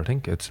 or I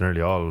think it's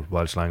nearly all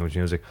Welsh language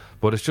music,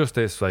 but it's just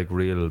this like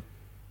real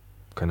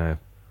kind of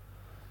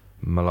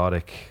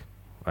melodic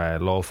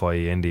lo-fi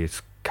indie.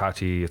 It's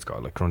catchy, it's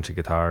got like crunchy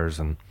guitars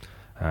and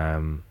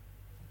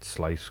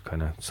slight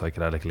kind of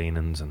psychedelic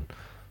leanings and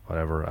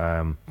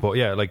whatever, but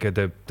yeah, like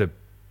the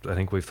I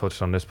think we've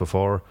touched on this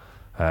before.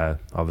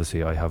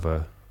 Obviously I have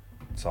a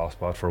soft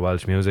spot for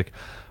Welsh music,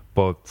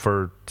 but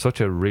for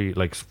such a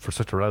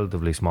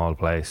relatively small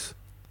place,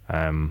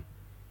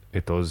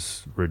 it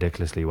does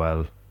ridiculously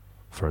well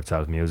for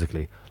itself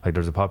musically. Like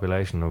there's a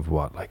population of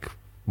what, like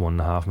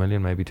 1.5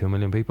 million, maybe 2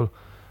 million people,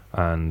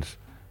 and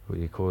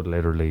we could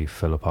literally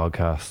fill a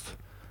podcast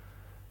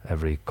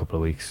every couple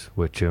of weeks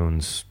with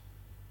tunes,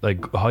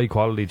 like high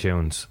quality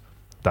tunes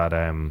that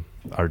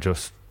are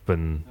just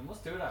been. We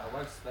must do that, a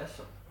Welsh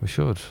special. We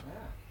should.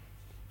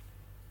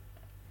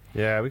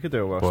 Yeah, we could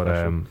do a Welsh But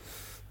special.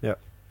 Yeah,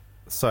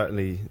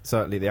 certainly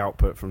the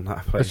output from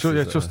that place.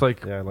 It's just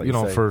like, yeah, like you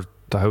know, say, for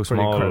how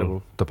small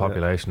incredible. the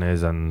population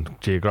is, and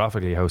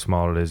geographically how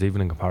small it is,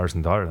 even in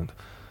comparison to Ireland,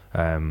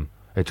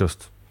 it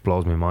just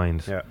blows my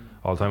mind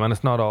all the time. And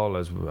it's not all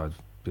as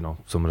you know,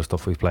 some of the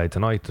stuff we've played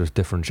tonight. There's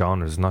different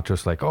genres. It's not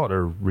just like, oh,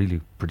 they're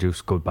really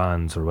produced good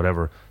bands or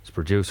whatever. It's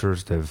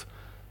producers. They've,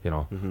 you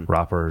know,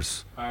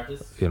 rappers.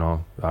 Artists. You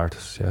know,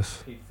 artists.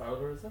 Yes. Pete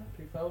Fowler, is it?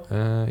 Pete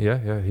Fowler?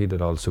 Yeah. He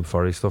did all the Super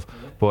Furry stuff.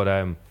 Yeah.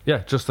 But yeah,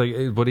 just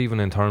like, but even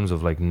in terms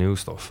of like new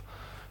stuff,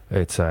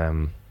 it's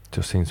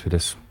just seems to be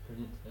this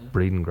Brilliant, yeah.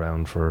 breeding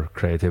ground for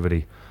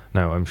creativity.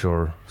 Now, I'm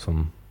sure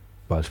some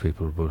Welsh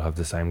people will have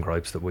the same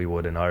gripes that we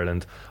would in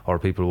Ireland, or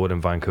people would in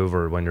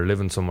Vancouver. When you're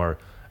living somewhere,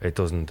 it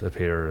doesn't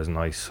appear as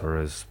nice or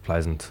as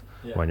pleasant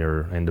when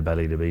you're in the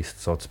belly of the beast,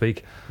 so to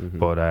speak.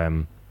 But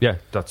yeah,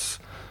 that's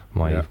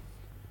my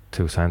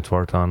 2 cents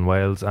worth on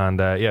Wales. And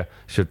yeah,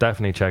 should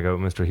definitely check out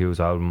Mr. Hugh's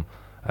album.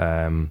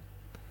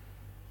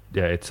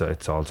 Yeah,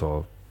 it's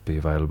also be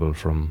available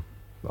from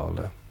all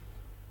the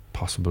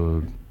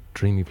possible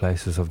dreamy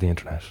places of the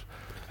internet.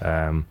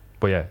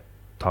 But yeah,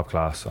 top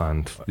class.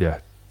 And yeah,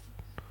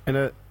 in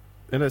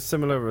a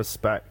similar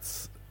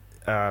respect,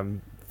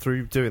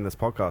 through doing this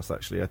podcast,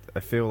 actually, I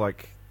feel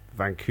like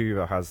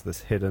Vancouver has this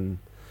hidden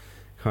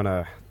kind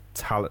of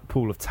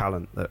pool of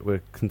talent that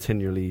we're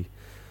continually,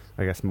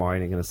 I guess,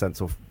 mining in a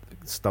sense of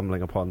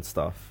stumbling upon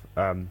stuff.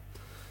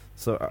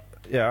 So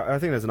yeah, I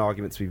think there's an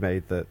argument to be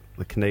made that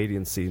the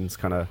Canadian scene's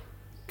kind of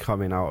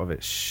coming out of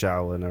its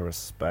shell in a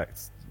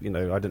respect. You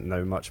know, I didn't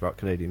know much about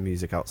Canadian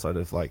music outside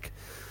of, like,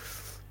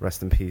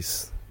 rest in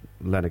peace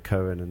Leonard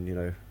Cohen and, you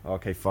know,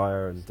 Arcade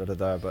Fire and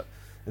da-da-da, but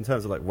in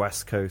terms of like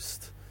West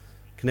Coast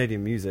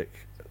Canadian music,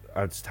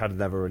 I just had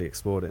never really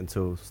explored it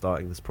until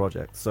starting this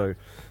project. So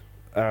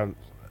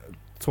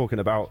talking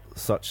about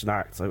such an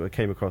act, I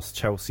came across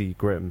Chelsea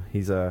Grimm.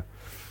 He's a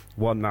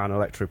one-man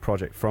electro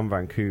project from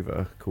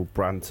Vancouver called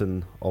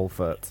Branton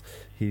Olfert.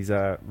 He's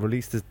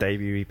released his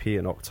debut EP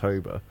in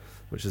October,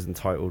 which is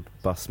entitled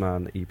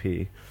Busman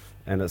EP,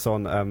 and it's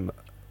on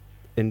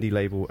indie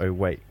label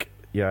Awake.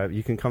 Yeah,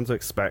 you can come to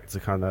expect a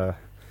kind of,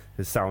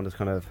 his sound is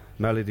kind of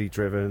melody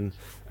driven,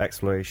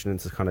 exploration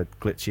into kind of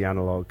glitchy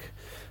analog,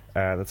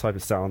 the type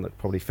of sound that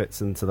probably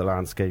fits into the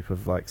landscape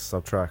of like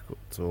Subtract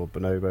or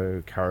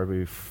Bonobo,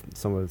 Caribou,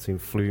 somewhere between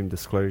Flume,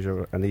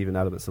 Disclosure, and even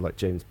elements of like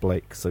James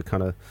Blake, so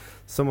kind of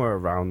somewhere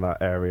around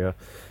that area.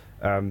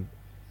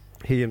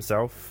 He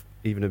himself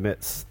even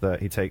admits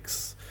that he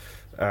takes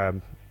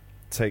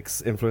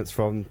influence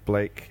from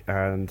Blake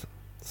and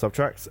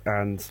Subtract,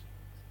 and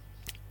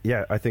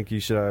yeah, I think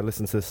you should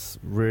listen to this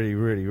really,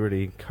 really,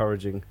 really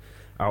encouraging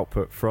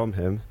output from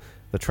him.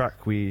 The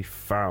track I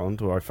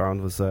found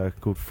was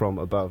called From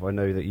Above. I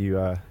know that you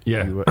were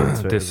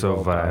into this it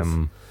as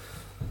well,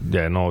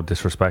 yeah, no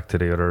disrespect to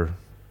the other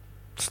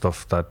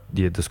stuff that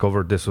you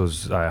discovered. This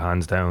was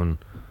hands down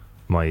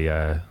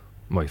my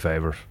my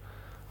favourite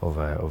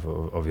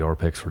of your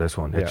picks for this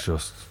one. It's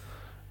just,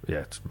 yeah,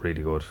 it's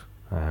really good.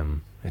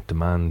 It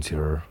demands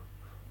your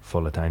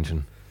full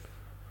attention.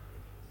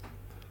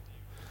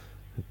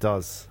 It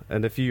does.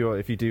 And if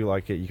you do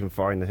like it, you can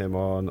find him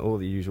on all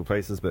the usual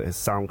places, but his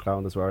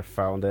SoundCloud is where I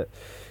found it.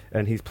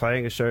 And he's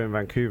playing a show in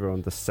Vancouver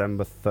on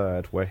December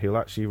 3rd, where he'll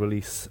actually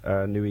release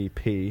a new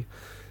EP,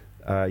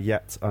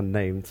 yet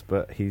unnamed,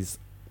 but he's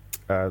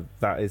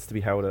that is to be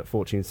held at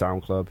Fortune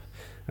Sound Club,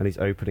 and he's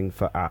opening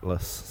for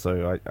Atlas.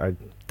 So I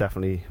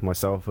definitely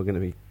myself are going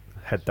to be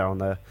head down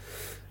there.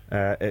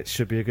 It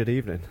should be a good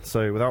evening.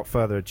 So without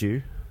further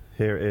ado,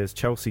 here is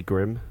Chelsea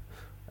Grim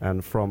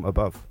and From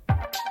Above.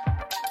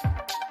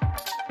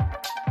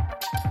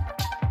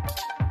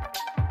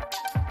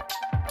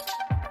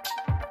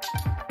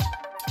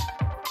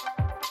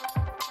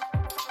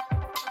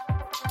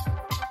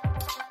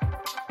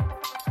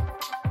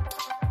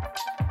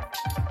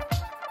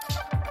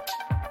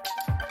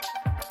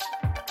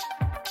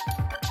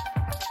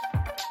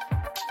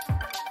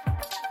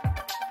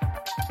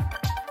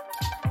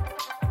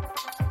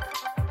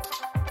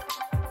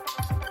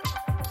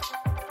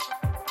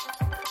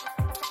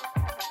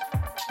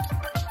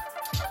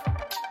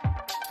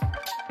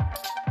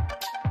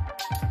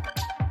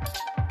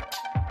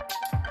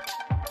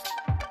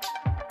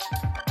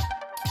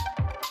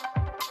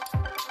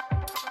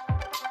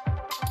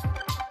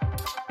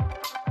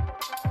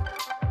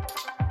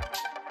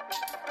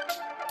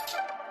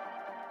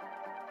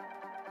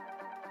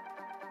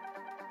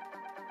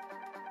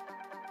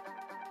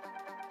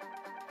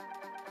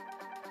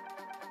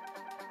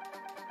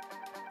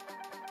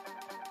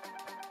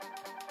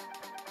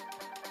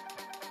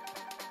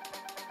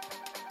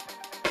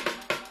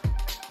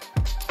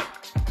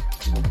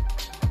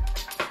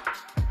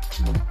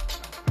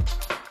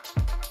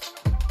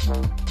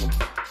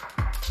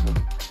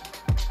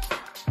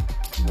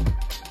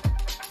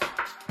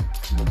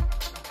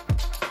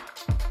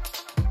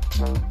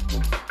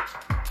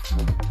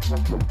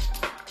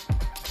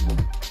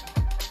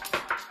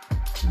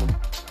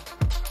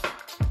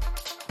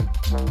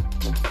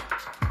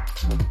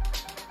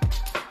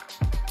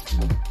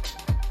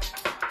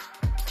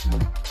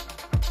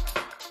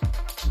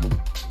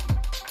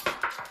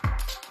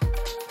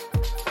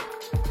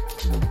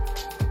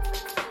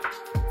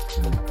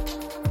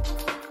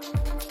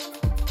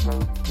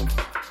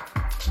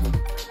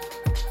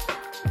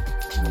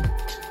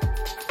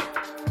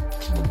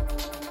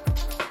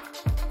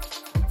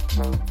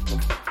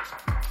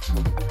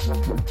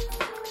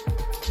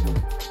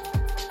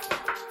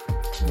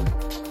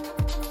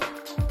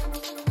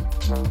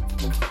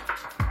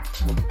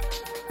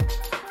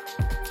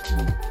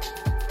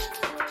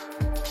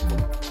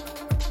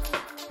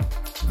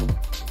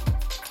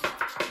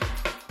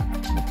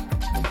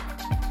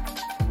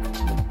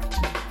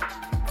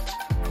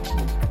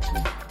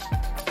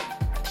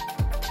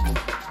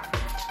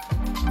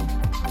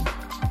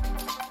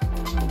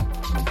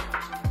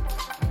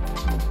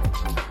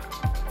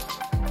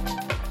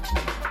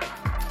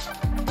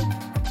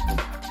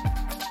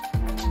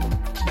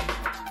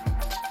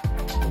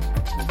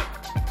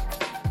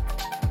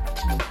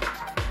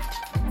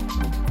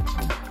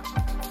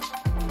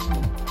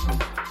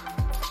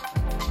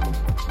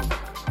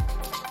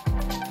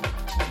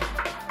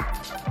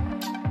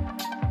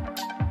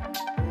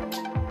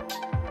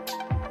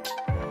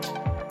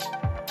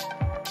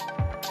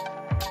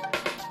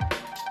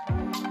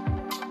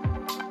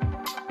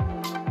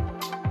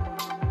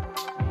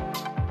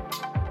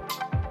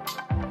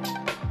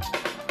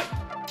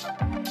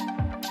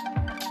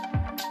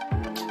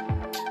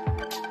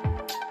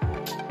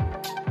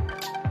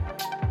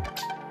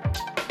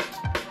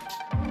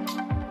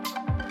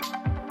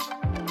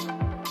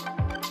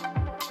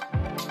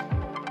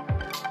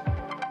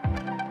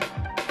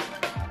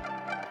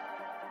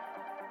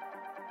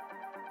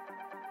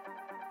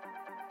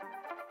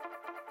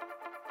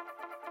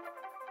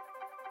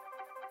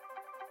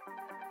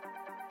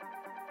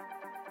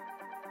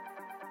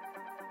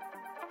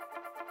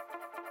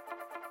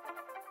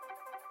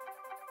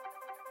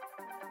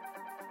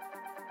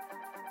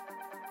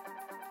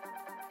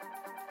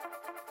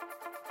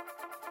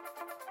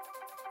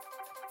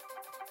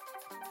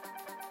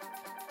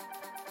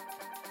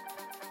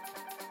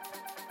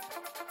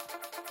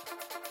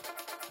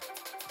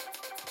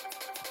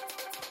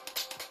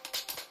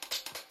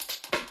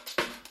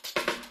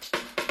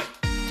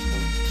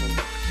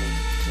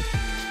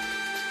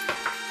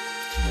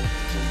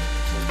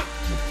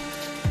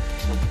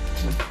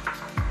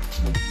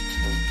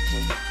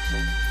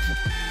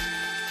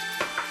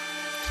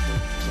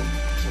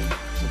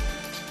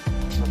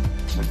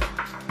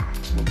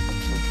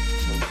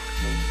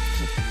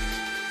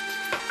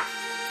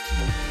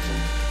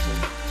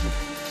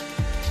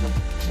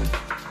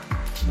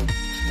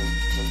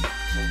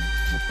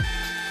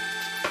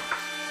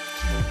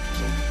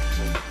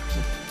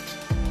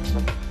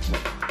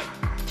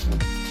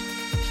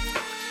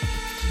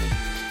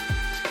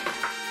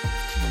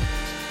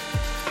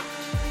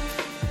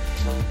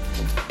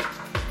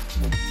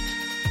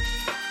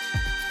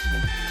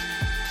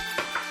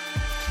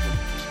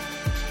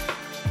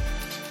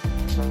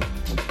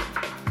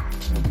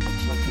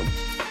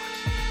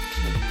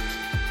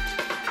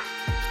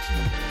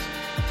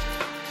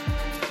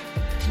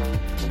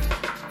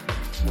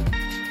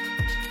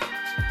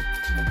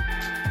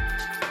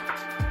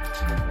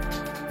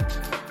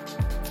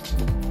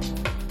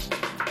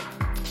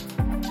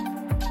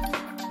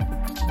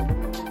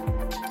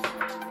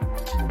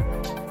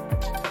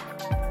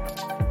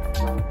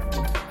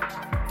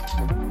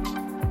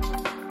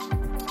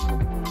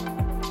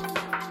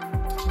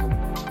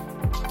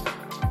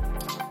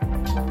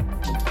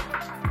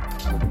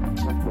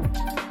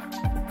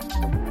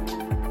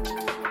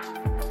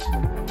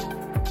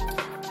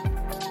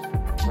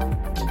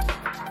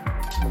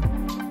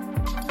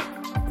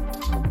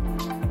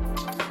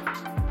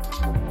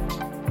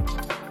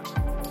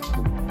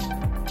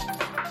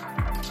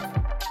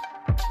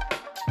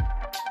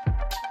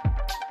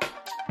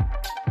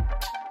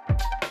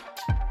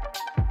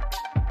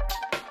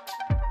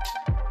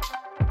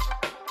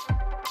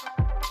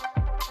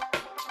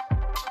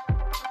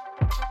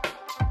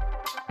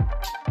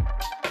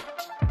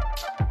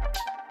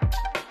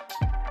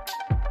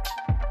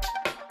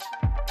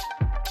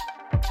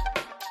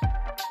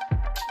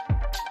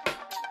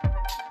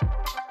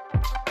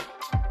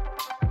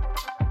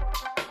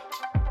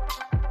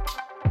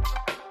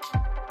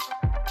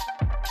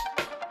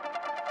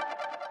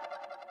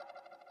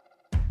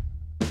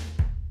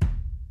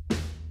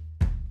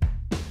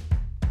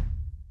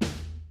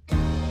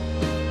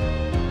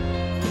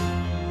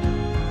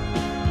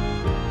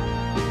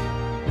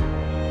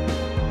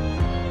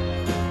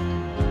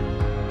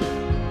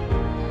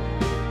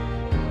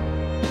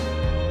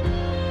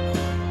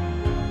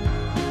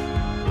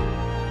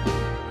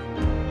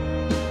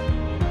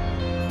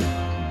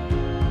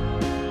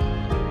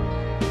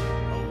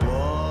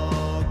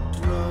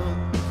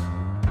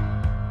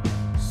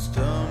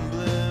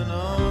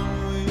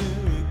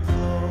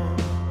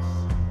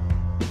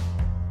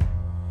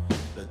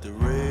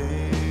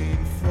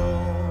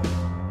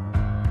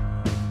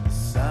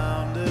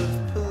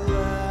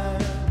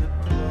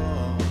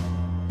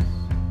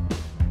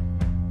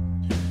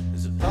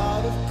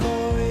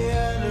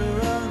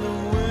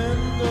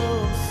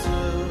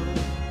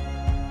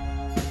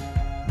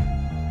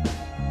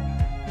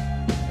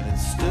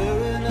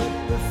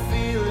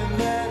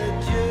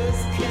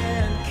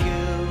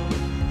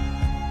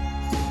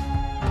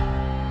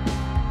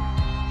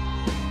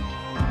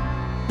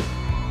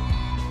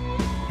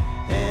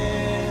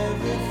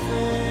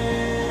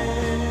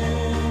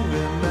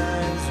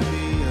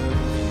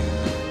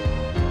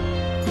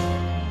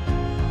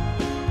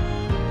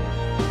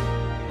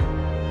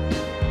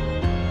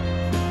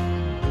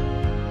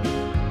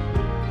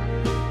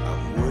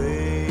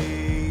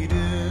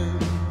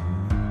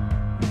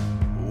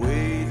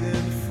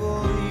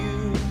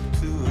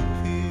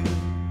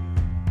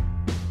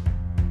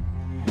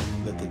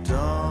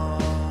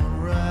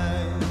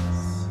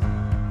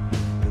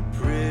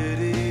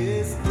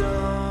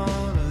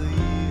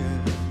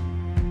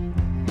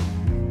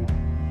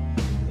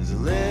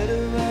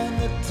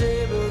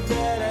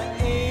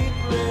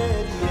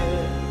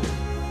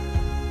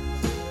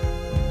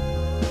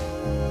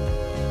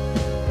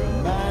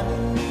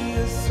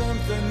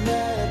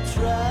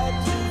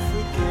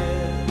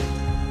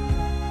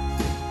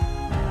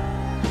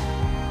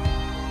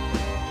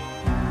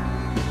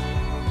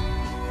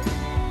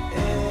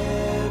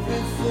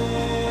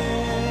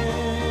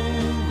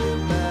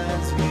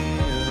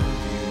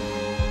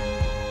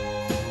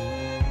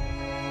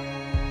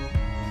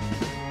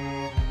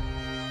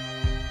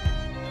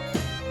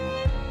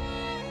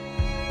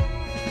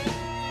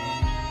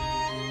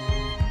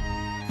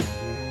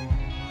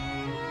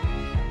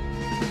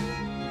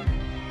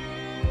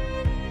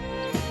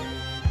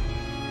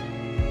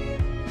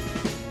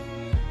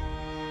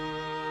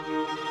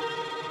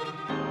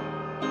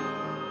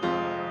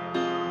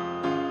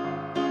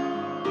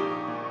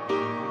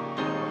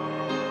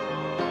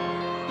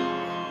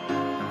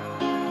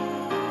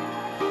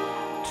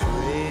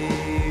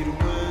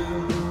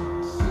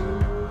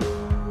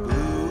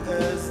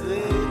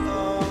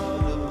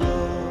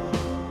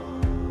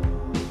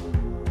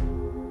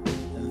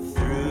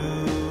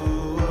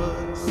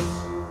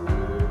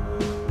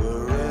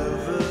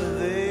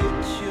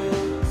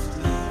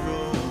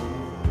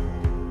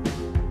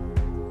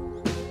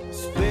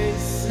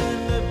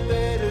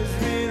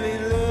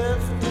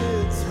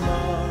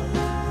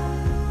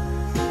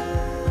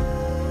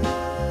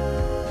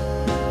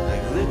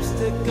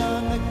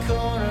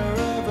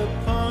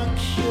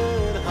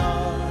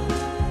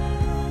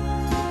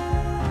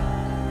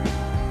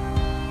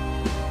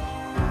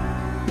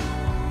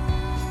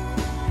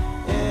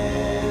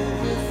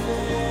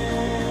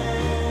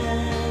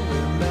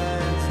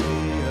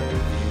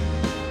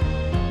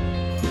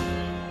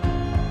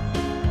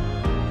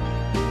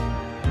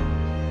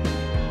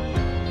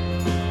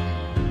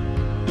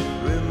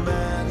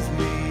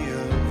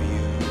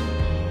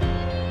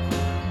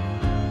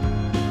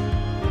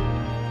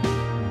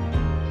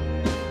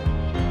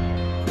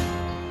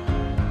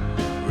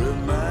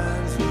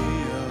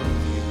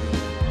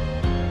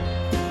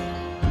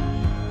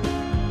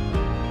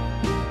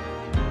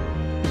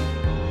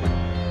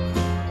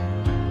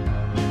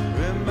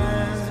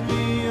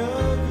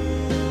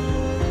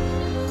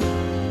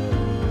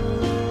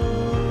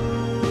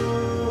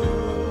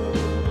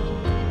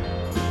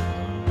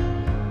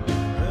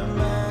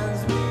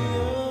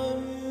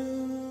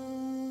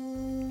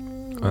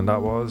 And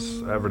that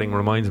was Everything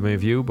Reminds Me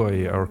of You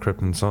by Our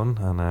Krypton Sun.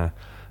 And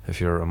if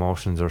your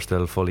emotions are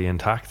still fully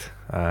intact,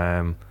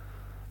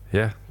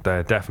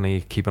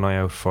 definitely keep an eye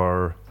out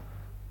for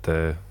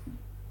the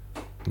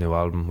new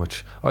album,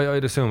 which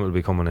I'd assume will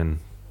be coming in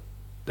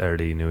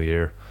early new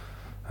year.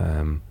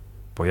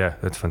 But yeah,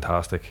 it's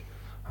fantastic,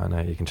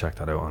 and you can check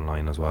that out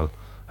online as well.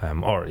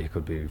 Or you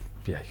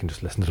can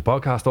just listen to the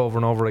podcast over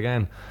and over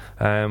again,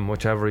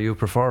 whichever you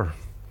prefer.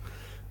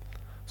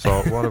 So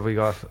what have we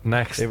got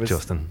next,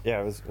 Justin?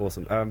 Yeah, it was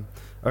awesome.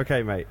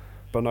 Okay, mate.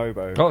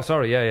 Bonobo. Oh,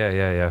 sorry.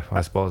 Yeah.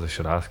 I suppose I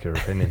should ask your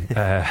opinion.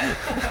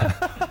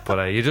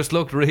 But you just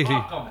looked really...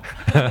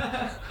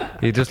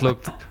 you just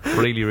looked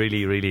really,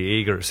 really, really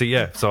eager.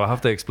 So I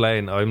have to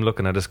explain. I'm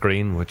looking at a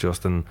screen with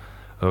Justin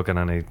looking,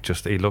 and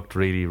he looked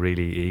really,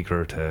 really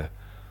eager to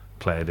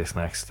play this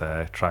next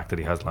track that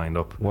he has lined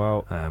up.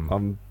 Well,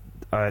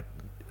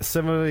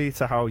 similarly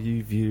to how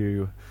you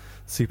view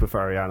Super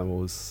Furry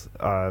Animals,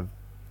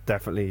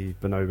 definitely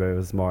Bonobo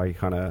is my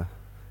kind of,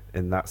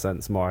 in that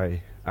sense,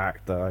 my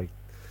act that I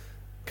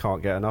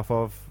can't get enough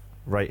of.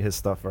 Rate his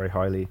stuff very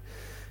highly.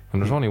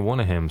 And there's only one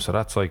of him, so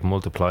that's like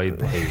multiplied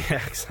by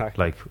yeah,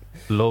 exactly. like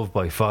love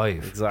by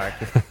 5.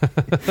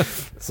 Exactly.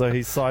 So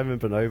he's Simon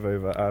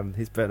Bonobo, but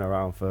he's been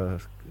around for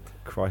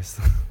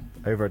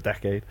over a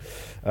decade.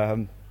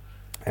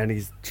 And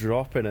he's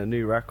dropping a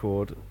new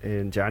record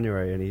in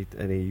January,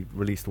 and he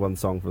released one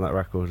song from that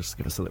record just to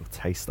give us a little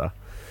taster,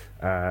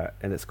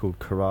 and it's called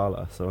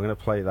Kerala. So I'm going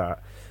to play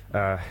that.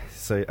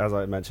 So as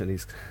I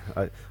mentioned,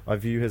 I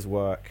view his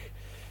work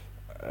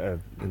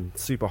in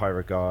super high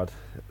regard,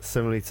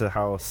 similarly to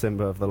how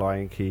Simba of the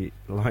Lion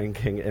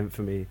King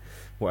infamy,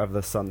 whatever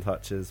the sun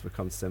touches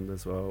becomes Simba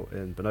as well.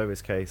 In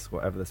Bonobo's case,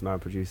 whatever this man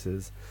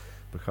produces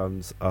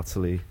becomes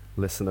utterly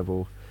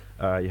listenable.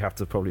 You have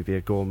to probably be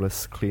a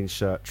gormless, clean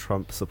shirt,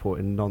 Trump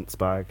supporting nonce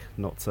bag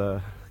not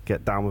to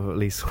get down with at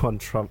least one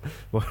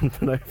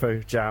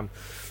Bonobo jam.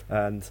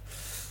 And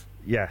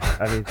yeah,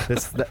 I mean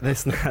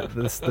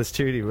this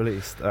tune he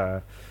released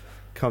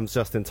comes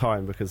just in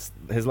time, because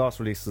his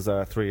last release was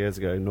 3 years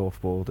ago, North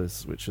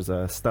Borders, which was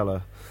a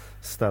stellar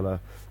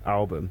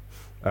album.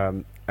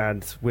 And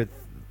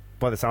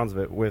by the sounds of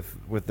it,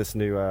 with this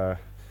new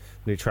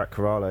track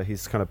Kerala,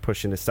 he's kind of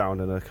pushing his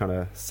sound in a kind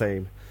of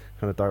same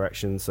kind of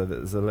direction, so that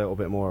there's a little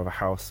bit more of a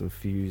house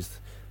infused,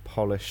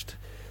 polished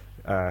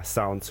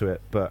sound to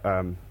it. But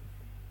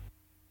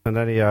and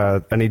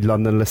any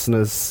London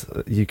listeners,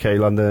 UK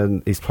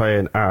London, he's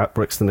playing at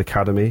Brixton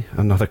Academy,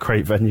 another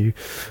great venue,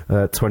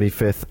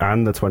 25th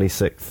and the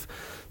 26th,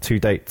 2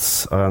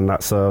 dates, and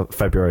that's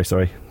February.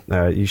 Sorry,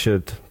 you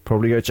should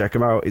probably go check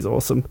him out. He's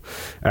awesome,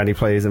 and he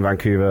plays in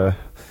Vancouver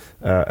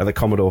at the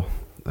Commodore,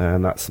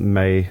 and that's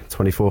May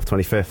 24th,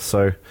 25th.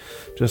 So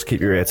just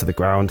keep your ear to the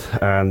ground.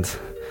 And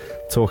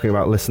talking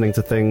about listening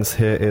to things,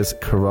 here is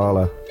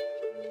Kerala.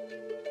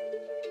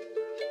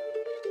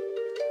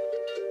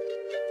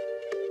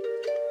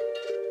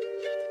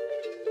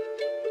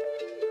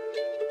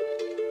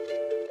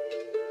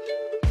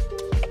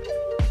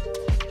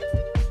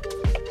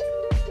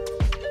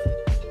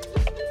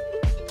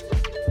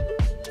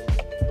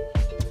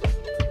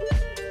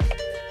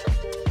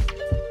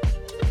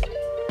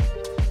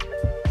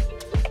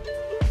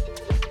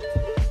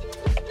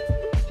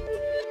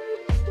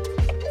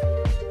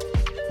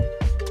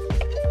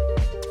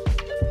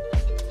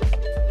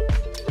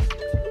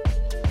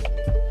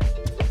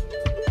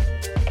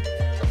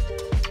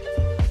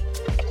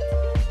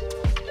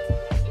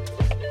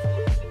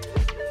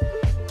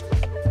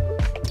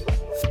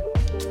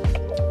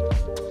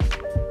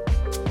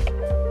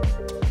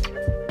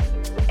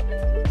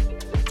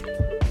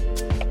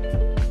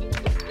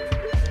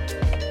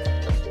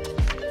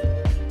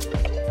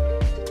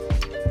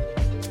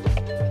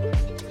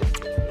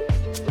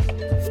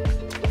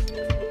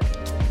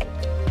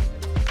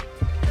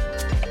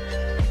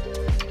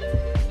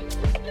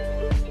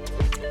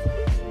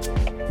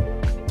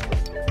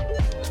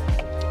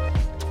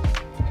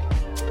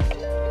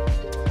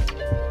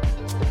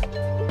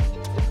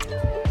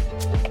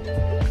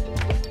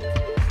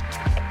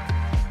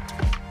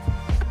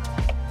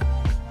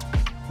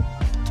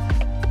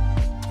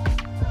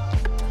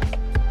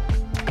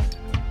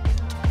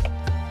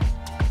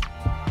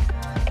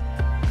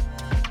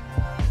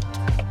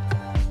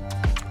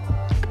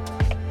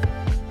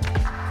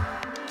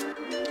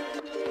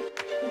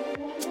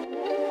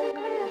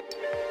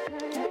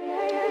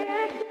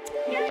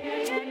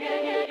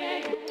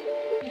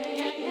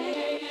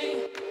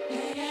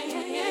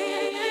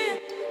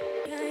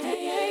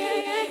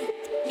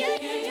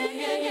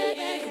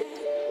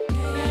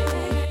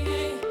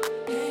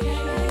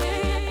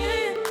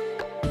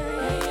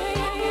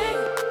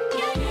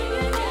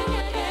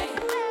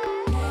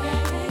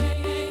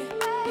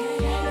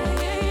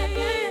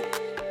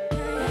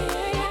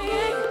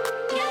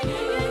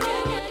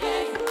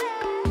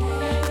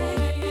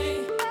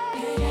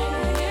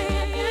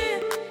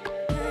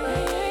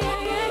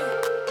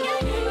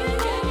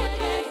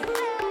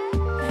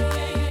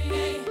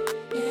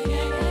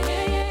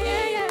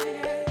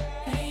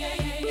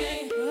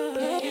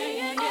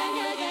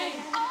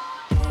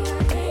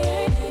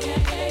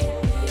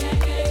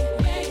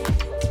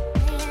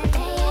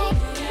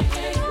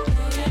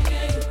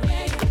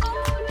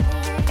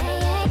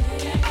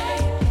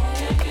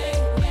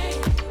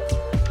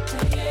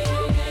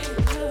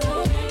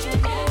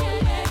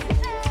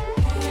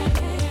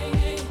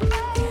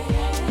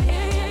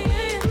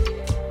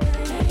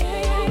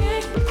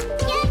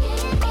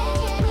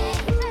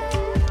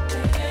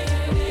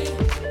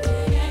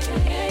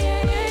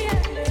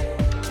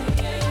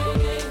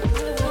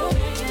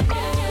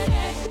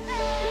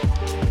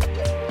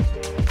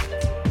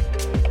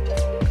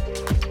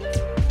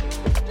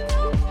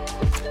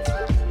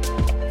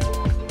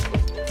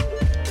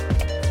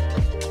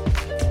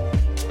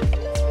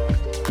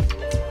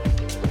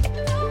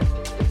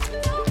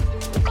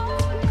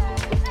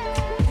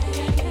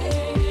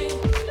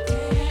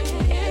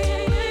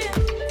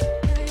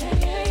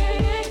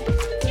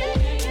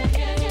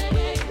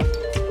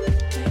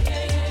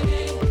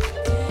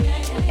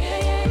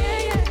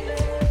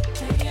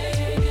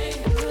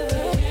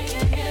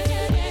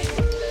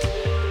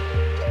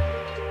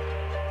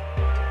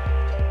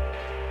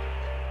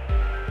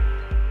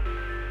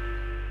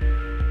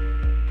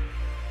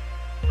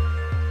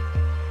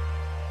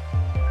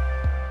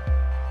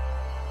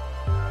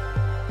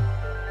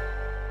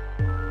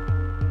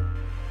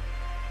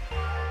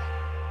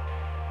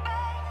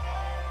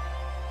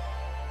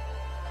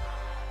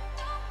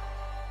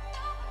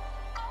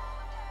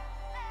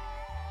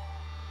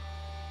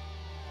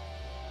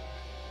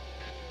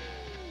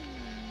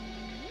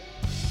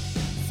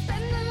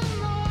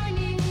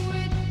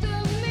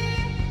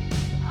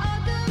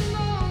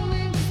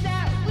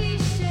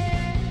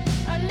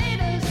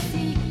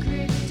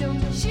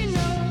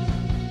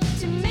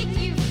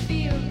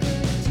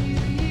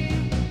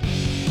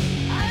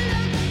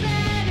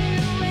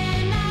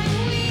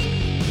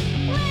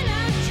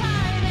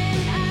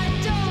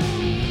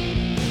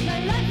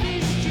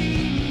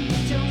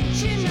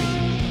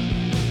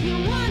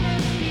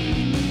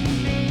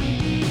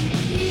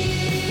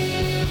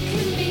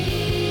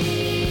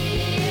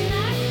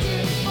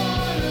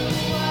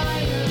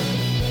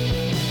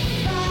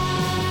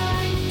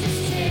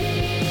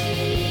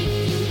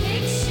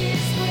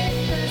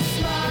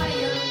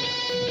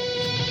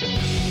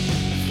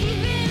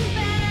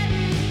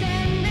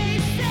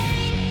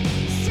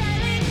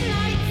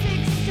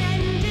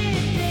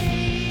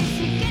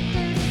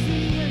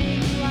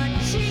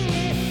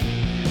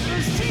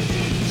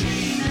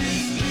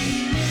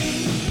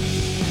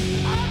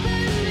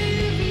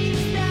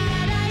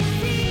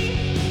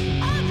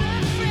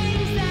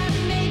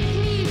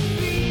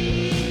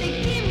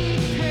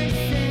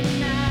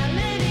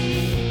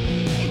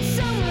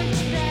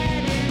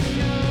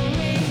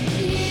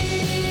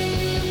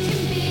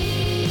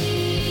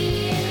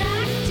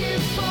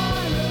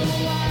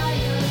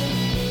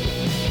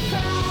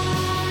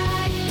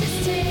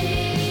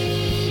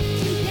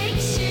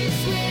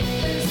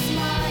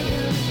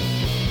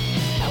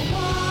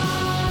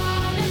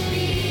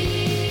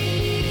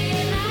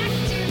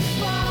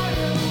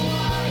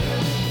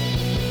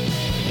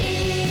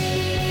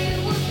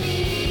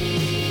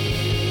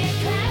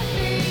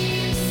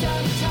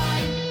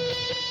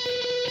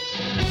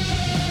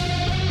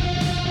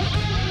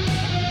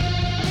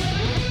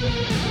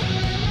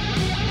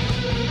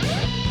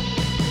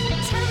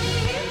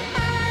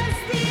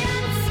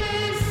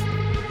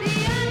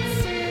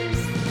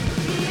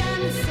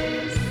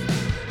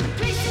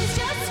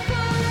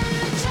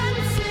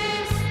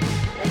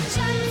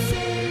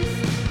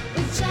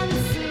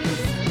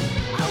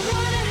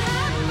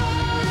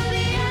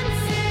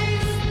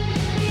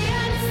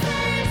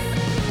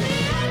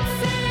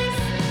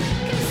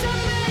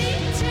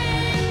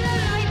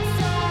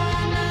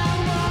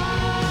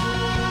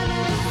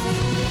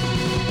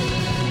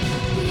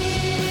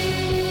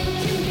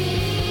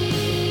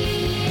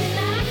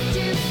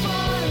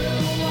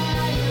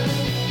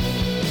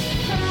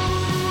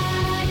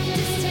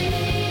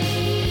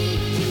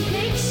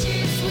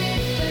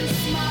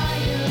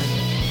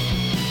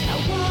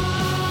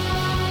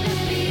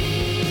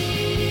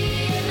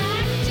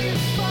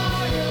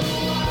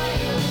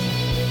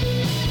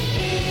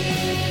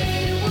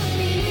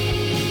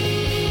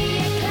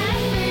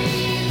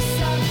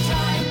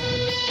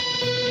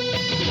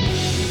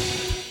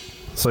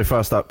 So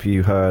first up,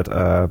 you heard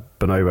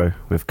Bonobo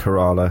with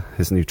Kerala,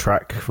 his new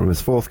track from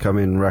his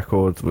forthcoming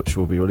record, which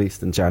will be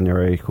released in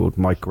January, called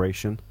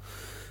Migration.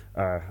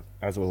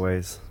 As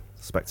always,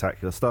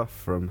 spectacular stuff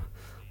from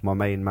my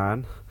main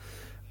man.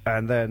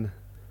 And then,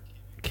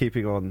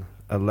 keeping on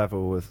a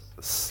level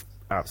with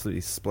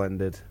absolutely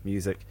splendid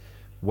music,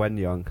 When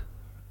Young,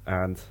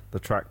 and the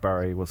track,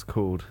 Barry, was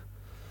called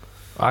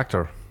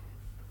Actor.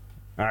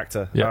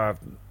 Yeah.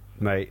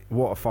 Mate,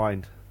 what a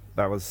find.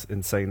 That was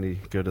insanely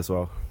good as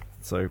well.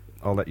 So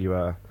I'll let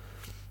you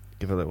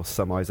give a little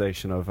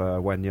summarization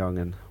of When Young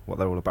and what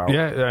they're all about.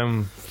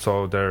 Yeah,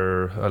 so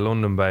they're a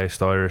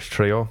London-based Irish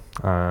trio,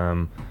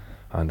 and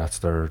that's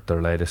their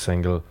latest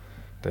single.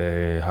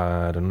 They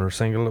had another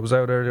single that was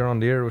out earlier on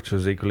the year, which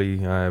was equally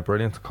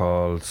brilliant,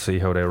 called See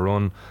How They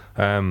Run.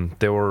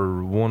 They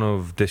were one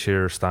of this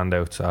year's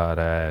standouts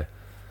at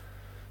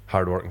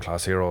Hard Working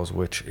Class Heroes,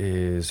 which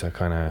is a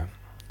kind of,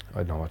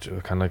 I don't know what,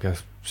 kind of like a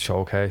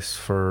showcase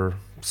for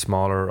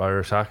smaller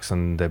Irish acts,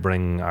 and they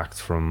bring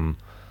acts from,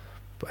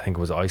 I think it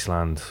was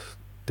Iceland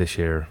this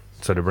year,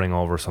 so they bring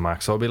over some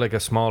acts, so it'll be like a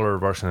smaller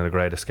version of The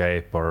Great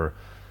Escape, or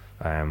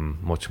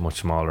much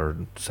smaller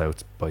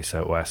South by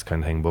Southwest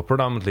kind of thing, but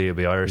predominantly it'll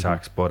be Irish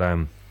acts. But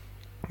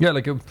yeah,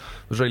 like it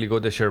was really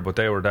good this year, but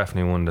they were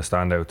definitely one of the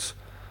standouts.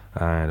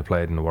 They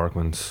played in the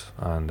Workman's,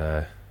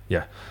 and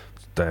yeah,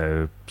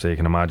 so you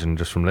can imagine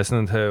just from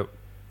listening to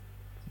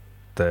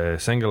the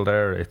single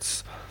there,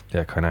 it's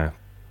kind of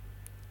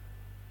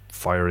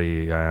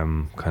fiery,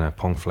 kind of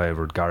punk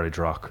flavoured garage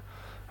rock,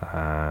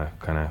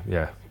 kind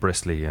of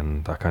bristly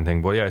and that kind of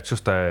thing. But yeah, it's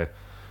just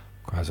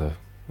has a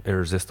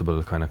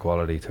irresistible kind of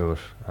quality to it.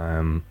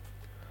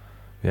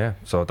 Yeah,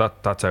 so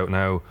that's out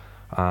now,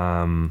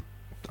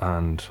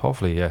 and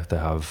hopefully they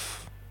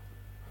have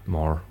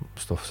more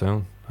stuff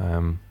soon.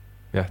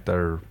 Yeah,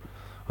 they're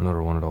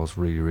another one of those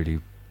really, really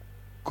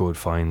good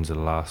finds of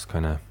the last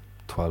kind of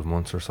 12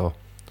 months or so.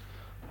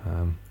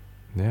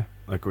 Yeah,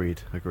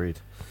 agreed.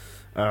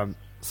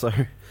 So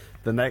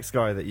the next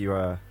guy that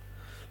you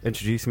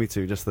introduced me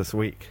to just this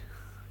week,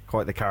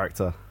 quite the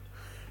character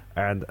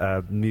and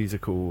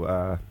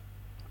musical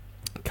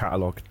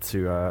catalogue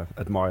to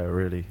admire.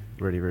 Really,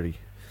 really, really,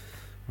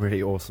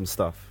 really awesome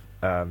stuff.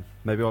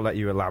 Maybe I'll let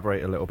you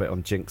elaborate a little bit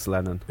on Jinx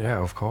Lennon. Yeah,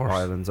 of course.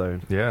 Ireland's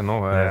own. Yeah,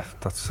 no,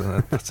 that's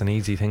an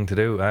easy thing to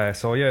do.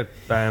 So yeah,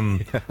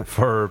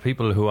 for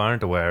people who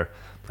aren't aware,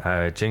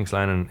 Jinx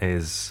Lennon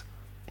is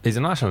a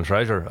national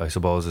treasure, I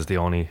suppose, is the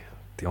only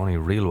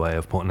real way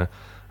of putting it.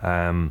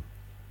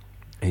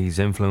 He's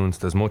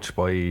influenced as much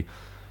by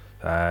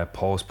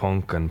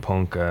post-punk and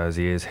punk as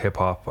he is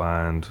hip-hop,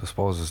 and I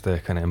suppose is the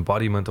kind of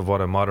embodiment of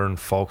what a modern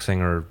folk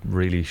singer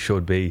really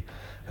should be.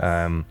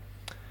 And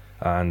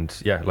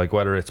yeah, like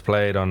whether it's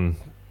played on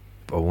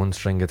a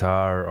one-string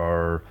guitar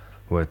or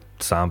with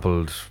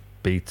sampled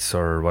beats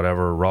or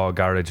whatever, raw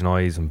garage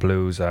noise and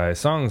blues,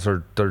 songs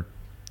they're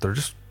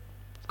just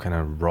kind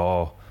of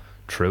raw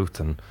truth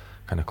and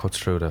kind of cuts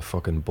through the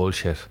fucking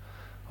bullshit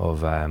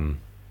of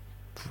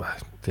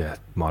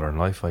modern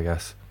life, I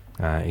guess.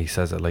 He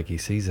says it like he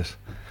sees it,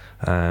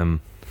 and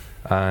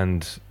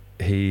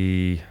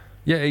he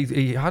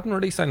hadn't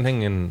released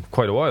anything in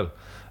quite a while,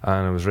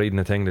 and I was reading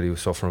a thing that he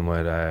was suffering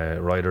with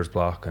writer's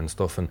block and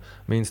stuff, and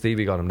me and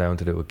Stevie got him down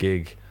to do a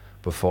gig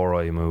before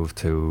I moved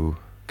to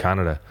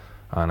Canada,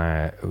 and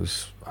it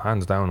was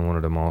hands down one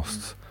of the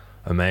most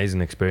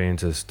amazing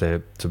experiences.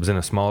 It was in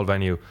a small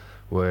venue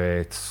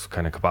with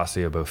kind of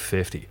capacity about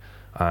 50,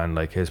 and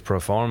like his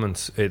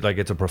performance,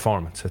 it's a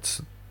performance.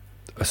 It's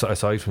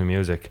aside from the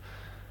music,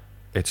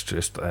 it's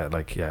just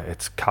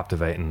it's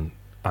captivating.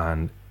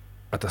 And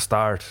at the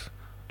start,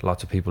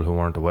 lots of people who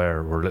weren't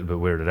aware were a little bit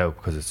weirded out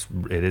because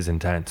it is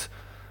intense.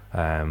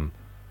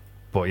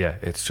 But yeah,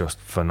 it's just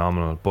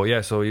phenomenal. But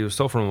yeah, so he was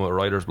suffering with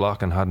writer's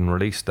block and hadn't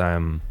released.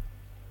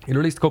 He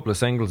released a couple of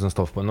singles and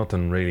stuff, but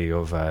nothing really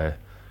of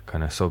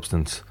kind of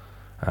substance.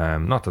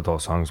 Not that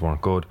those songs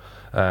weren't good,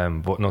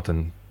 but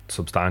nothing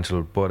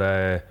substantial. But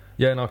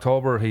in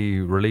October he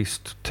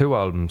released 2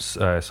 albums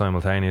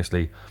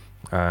simultaneously.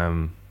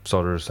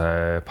 So there's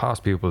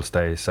Past Pupils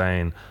Stay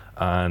Sane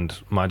and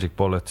Magic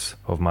Bullets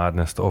of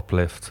Madness to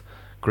Uplift,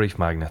 Grief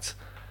Magnets.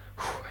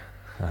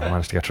 I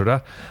managed to get through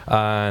that,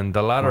 and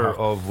the latter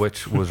of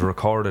which was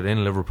recorded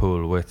in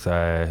Liverpool with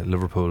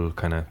Liverpool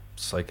kind of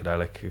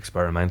psychedelic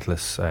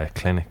experimentalists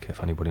clinic,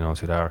 if anybody knows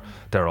who they are.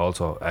 They're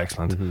also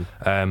excellent.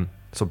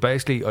 So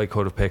basically I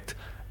could have picked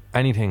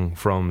anything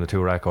from the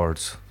 2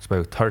 records. It's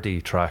about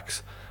 30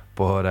 tracks,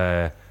 but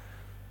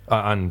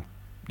and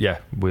yeah,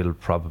 we'll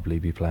probably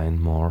be playing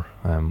more.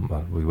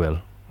 Well, we will,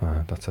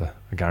 that's a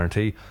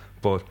guarantee.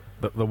 But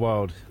the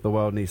world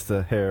needs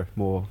to hear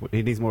more.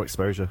 He needs more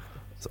exposure.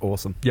 It's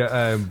awesome.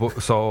 Yeah,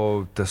 but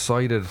so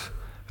decided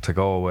to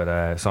go with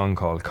a song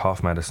called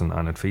Cough Medicine,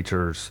 and it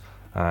features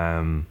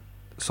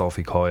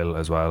Sophie Coyle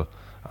as well.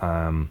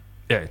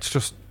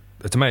 It's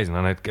amazing,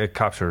 and it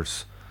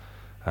captures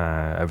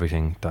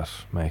everything that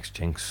makes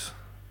Jinx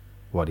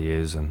what he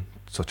is, and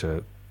such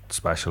a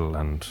special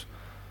and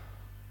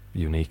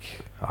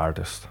unique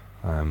artist.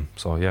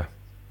 So yeah,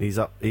 he's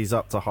up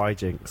to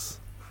hijinks.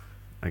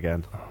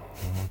 again.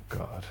 Oh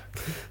God.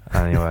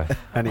 Anyway,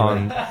 Anyway,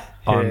 on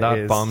here that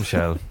is-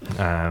 bombshell,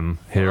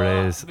 here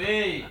is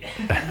Me.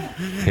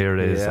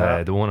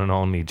 Yeah. the one and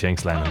only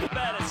Jinx Lennon.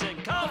 Medicine,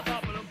 cough,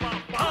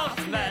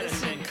 cough,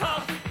 medicine,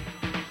 cough.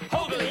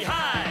 Hoogly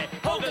high,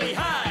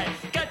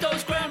 get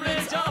those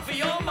gremlins off of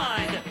your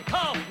mind.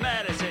 Cough,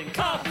 medicine,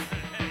 cough,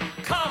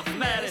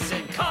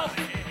 medicine, cough.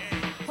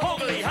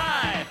 Hoogly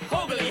high,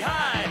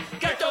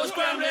 get those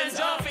gremlins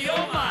off of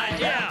your mind.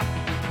 Yeah.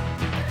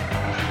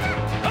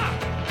 Ha!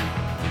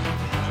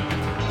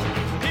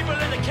 People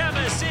in the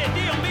chemist say,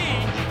 dear me,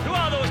 who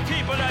are those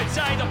people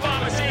outside the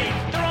pharmacy?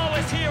 They're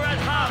always here at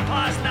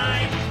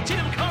 9:30. See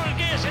them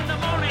congregate in the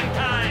morning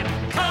time.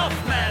 Cough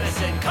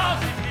medicine,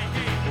 cough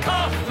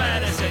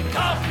medicine,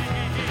 cough.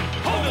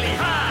 Hoogly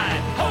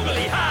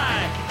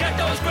high, get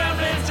those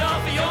gremlins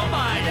off of your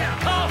mind.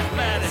 Cough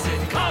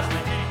medicine, cough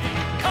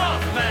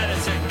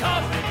medicine,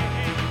 cough.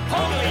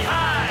 Hoogly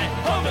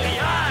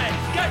high,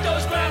 get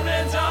those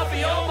gremlins off of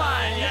your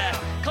mind. Yeah,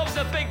 comes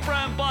the big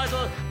brown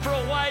bottle. For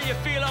a while you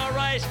feel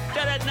alright.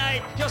 Then at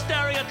night you're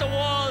staring at the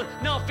wall,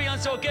 not feeling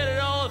so good at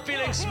all,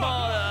 feeling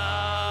small.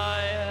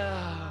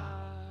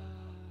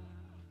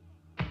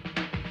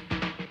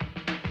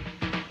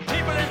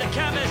 People in the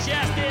chemist,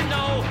 yes, they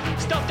know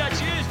stuff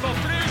that's used for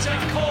flus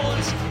and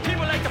colds.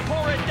 People like to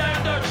pour it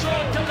down their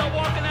throat till they're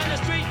walking down the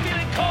street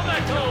feeling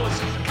comatose.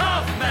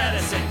 Cough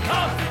medicine,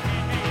 cough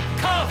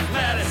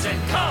medicine,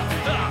 cough.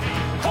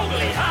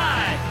 Hoogly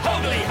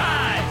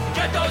high,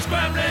 get those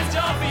gremlins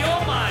off of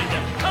your mind.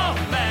 Cough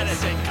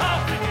medicine,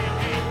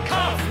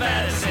 cough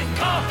medicine,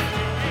 cough.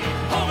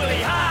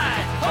 Hoogly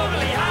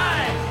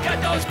high,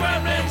 get those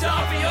gremlins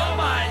off of your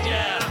mind,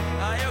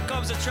 yeah. Here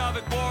comes a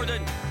traffic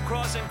warden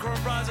crossing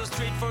Currambranzo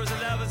Street for his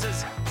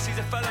allowances. Sees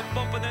a fella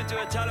bumping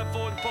into a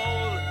telephone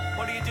pole.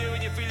 What do you do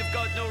when you feel you've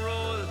got no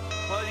role?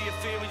 What do you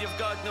feel when you've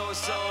got no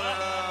soul?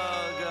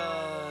 Oh,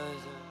 God.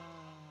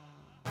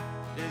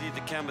 Idiot,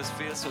 the chemist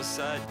feels so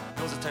sad.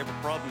 Those are the type of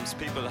problems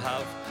people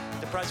have.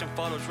 Depression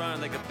follows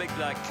round like a big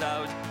black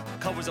cloud.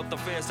 Covers up the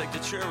face like the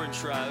Turin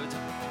shroud.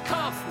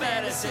 Cough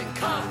medicine,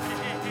 cough.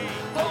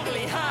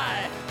 Hoogly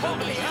high,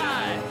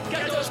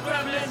 get those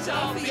gremlins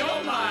off of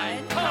your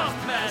mind. Cough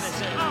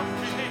medicine,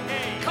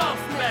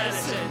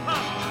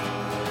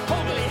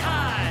 Hoogly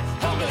high,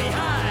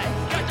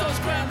 get those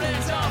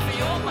gremlins off of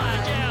your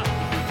mind. Yeah.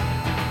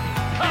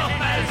 Cough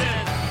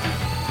medicine,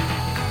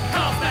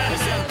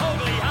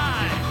 Hoogly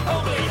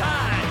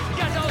high,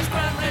 get those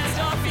gremlins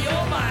off of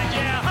your mind.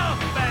 Yeah.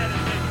 Cough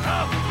medicine,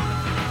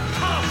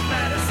 cough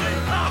medicine,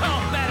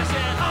 cough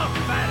medicine, cough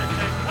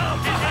medicine,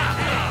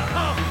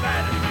 cough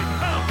medicine,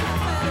 cough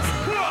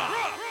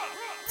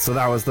medicine. So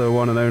that was the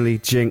one and only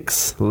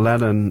Jinx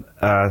Lennon.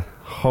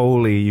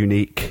 Wholly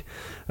unique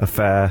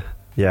affair.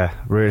 Yeah,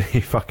 really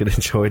fucking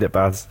enjoyed it,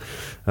 Baz.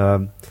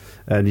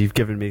 And you've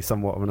given me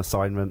somewhat of an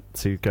assignment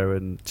to go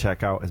and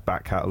check out his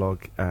back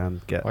catalogue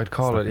and get. I'd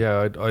call it,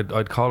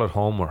 I'd call it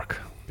homework.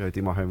 Go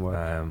do my homework.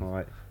 All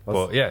right.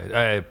 But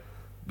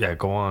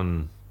go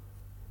on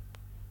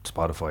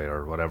Spotify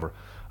or whatever,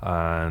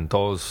 and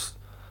those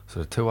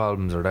the two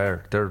albums are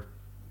there. They're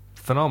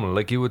phenomenal.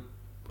 Like, you would,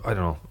 I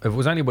don't know, if it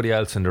was anybody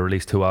else and they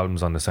released two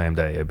albums on the same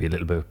day, I'd be a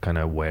little bit kind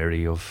of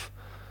wary of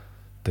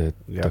the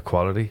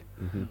quality.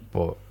 Mm-hmm.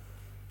 But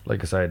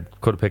like I said,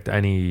 could have picked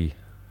any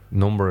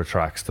number of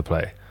tracks to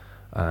play,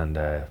 and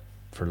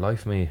for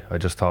life of me, I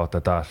just thought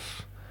that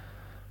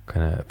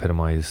kind of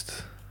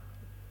epitomised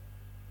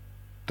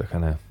the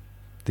kind of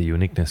the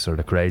uniqueness or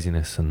the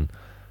craziness and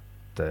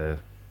the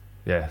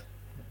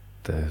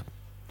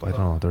I don't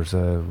know, there's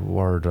a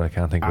word I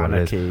can't think of what it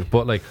Anarchy. is,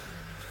 but like,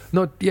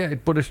 no, yeah,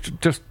 but it's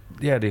just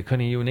the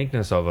kind of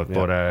uniqueness of it.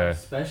 Yeah. But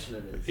Special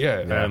it is.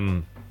 yeah, Yeah.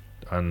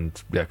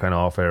 and kind of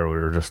off air we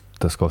were just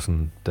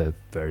discussing the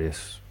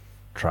various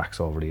tracks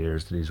over the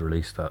years that he's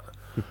released that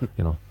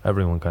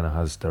everyone kind of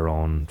has their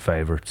own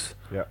favourites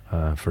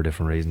for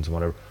different reasons and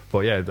whatever.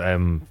 But yeah,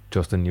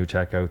 Justin, you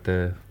check out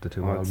the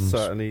two albums.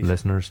 Certainly.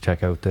 Listeners,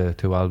 check out the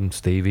two albums.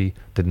 Stevie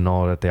didn't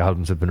know that the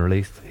albums had been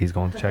released. He's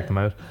going to check them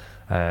out.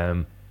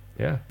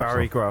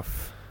 Barry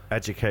Gruff,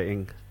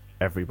 educating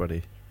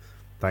everybody.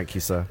 Thank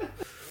you, sir.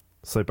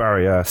 So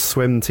Barry, a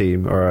swim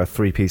team or a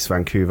three-piece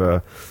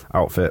Vancouver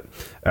outfit,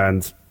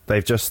 and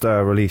they've just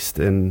released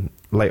in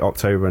late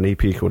October an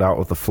EP called Out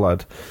of the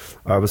Flood.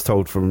 I was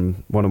told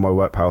from one of my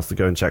work pals to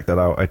go and check that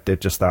out. I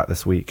did just that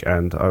this week,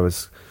 and I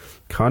was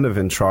kind of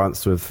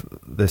entranced with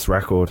this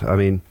record. I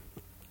mean,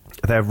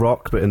 they're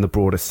rock, but in the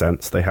broadest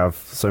sense. They have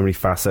so many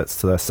facets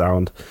to their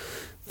sound.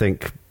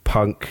 Think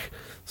punk,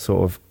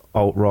 sort of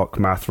alt rock,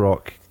 math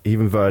rock,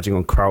 even verging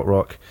on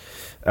krautrock,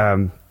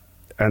 and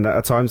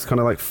at times kind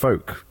of like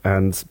folk.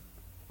 And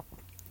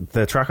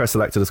the track I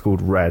selected is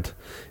called Red.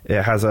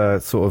 It has a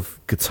sort of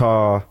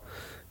guitar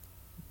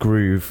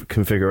groove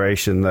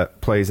configuration that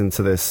plays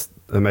into this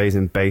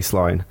amazing bass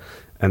line,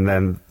 and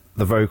then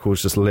the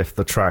vocals just lift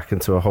the track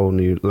into a whole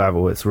new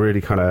level. It's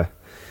really kind of,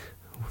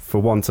 for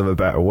want of a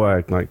better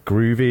word, like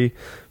groovy,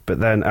 but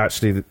then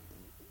actually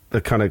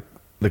the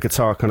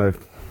guitar kind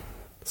of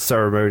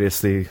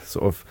ceremoniously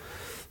sort of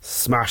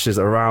smashes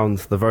around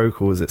the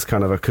vocals. It's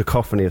kind of a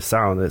cacophony of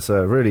sound. It's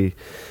a really,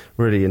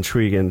 really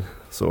intriguing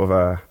sort of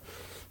a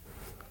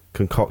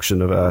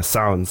concoction of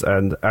sounds.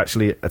 And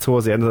actually,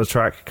 towards the end of the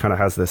track, it kind of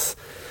has this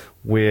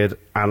weird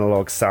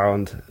analog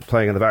sound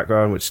playing in the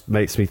background, which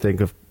makes me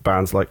think of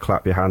bands like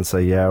Clap Your Hands,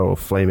 Say Yeah, or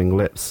Flaming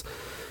Lips.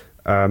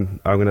 I'm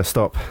going to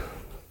stop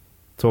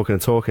talking,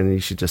 and you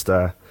should just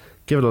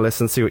give it a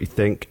listen, see what you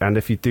think. And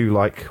if you do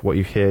like what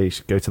you hear, you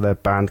should go to their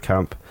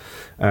Bandcamp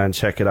and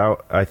check it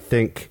out. I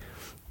think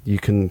you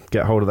can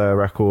get hold of their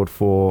record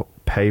for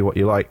Pay What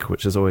You Like,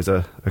 which is always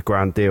a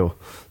grand deal.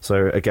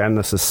 So again,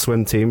 this is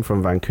Swim Team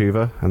from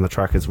Vancouver, and the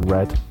track is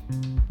Red.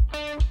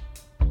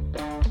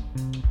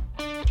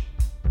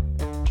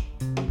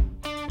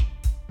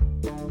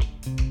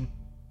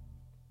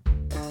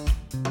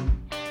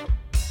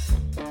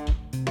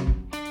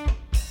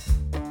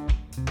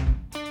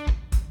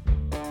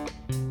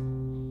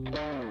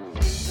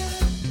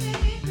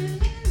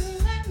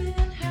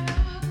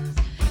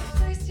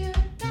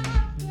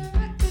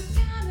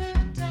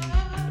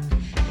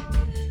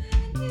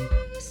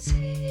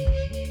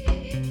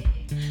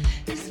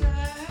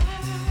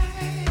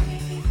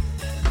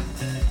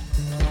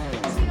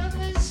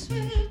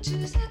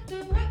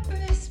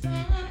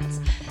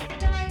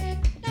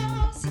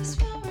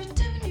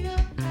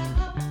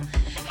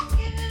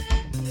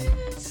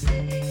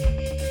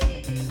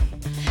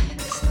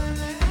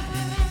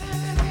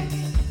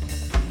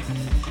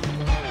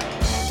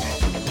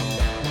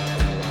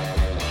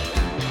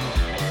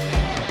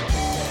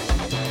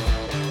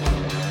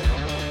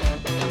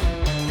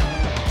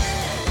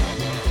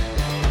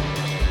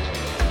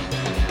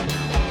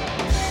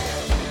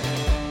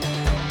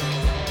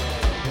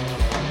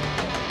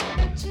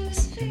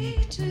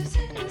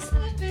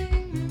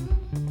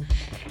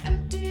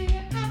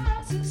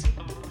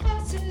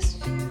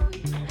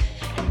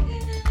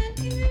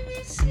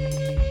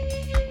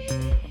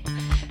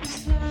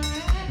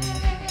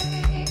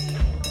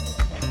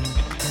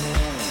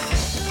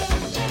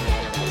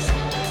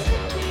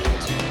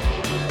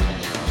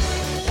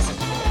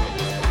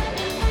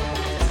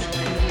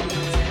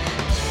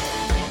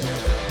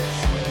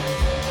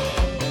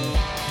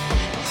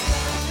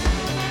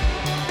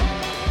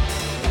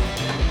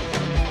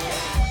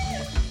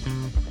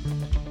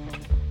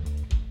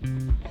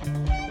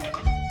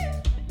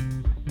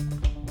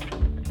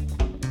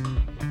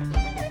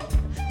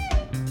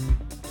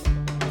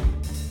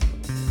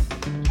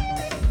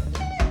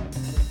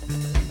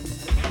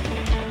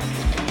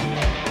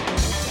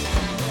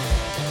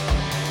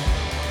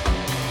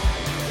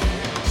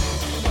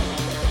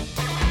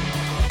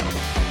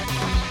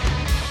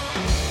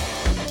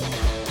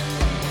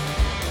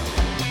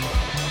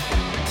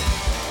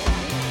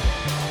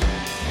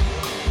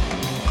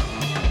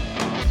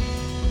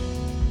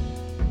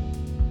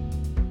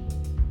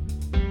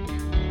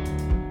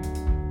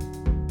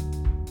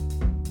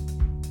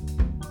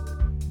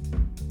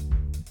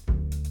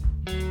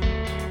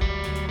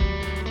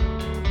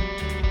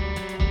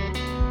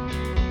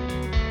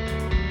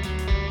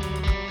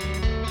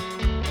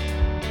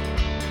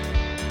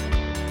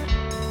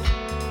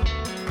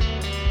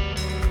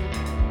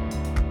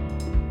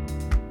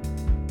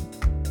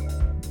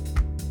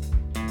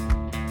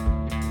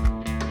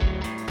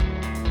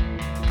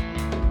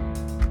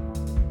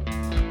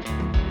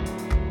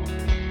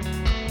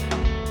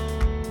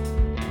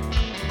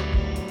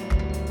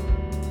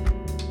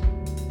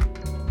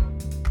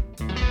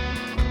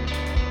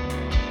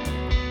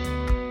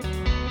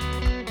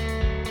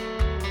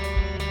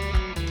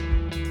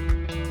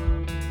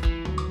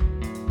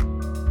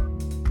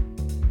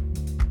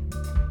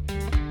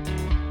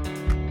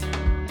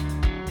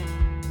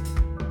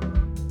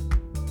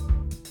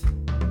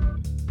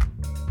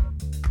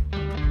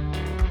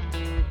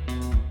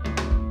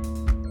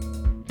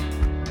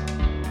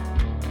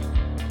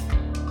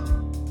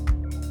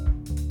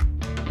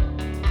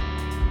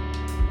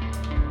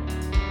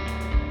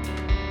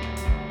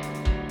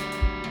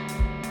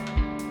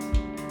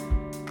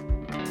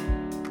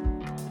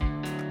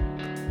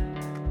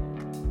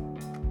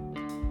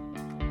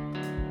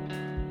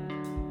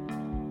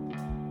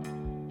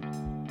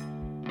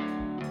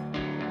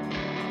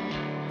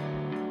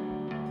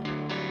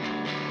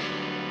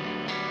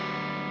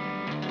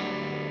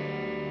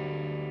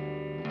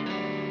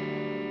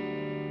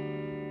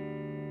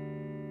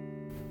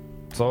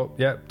 So,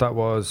 yeah, that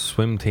was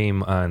Swim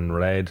Team and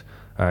Red,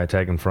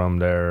 taken from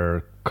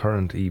their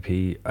current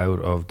EP, Out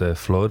of the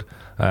Flood,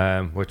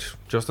 which,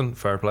 Justin,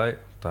 fair play.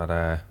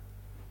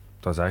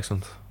 That's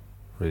excellent.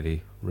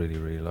 Really, really,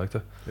 really liked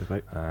it. Good,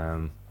 mate.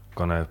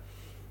 Gonna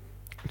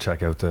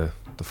check out the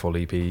full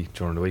EP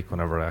during the week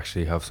whenever I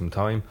actually have some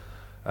time.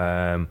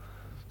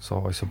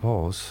 So I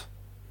suppose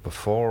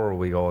before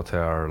we go to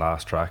our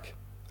last track,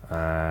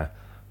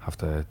 have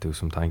to do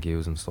some thank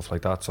yous and stuff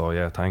like that. So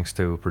yeah, thanks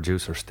to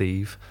producer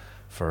Steve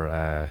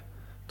for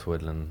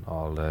twiddling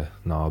all the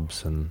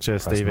knobs and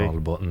cheers, pressing Stevie. all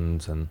the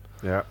buttons, and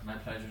Yeah, My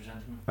pleasure,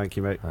 gentlemen. thank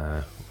you, mate.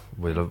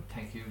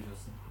 Thank you,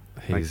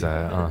 Justin. He's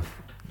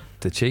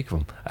the cheek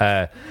of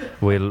him.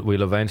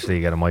 We'll eventually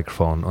get a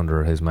microphone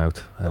under his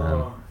mouth.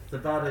 It's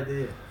a bad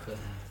idea.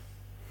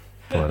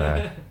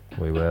 But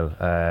we will.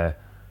 Yeah,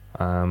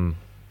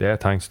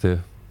 thanks to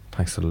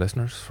the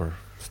listeners for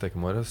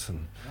sticking with us,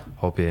 and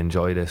hope you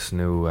enjoy this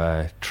new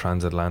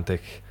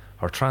transatlantic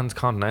or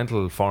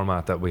transcontinental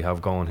format that we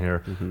have going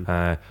here.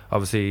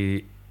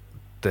 Obviously,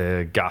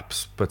 the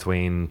gaps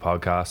between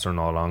podcasts are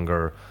no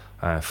longer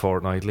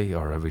fortnightly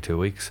or every 2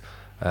 weeks.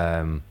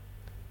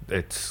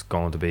 It's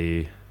going to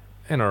be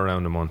in or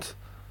around a month.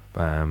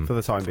 For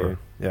the time being,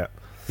 yeah.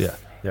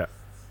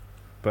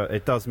 But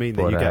it does mean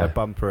that you get a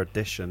bumper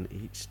edition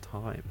each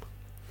time.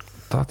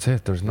 That's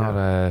it. There's not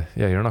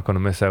you're not going to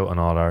miss out on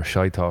all our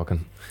shy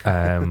talking.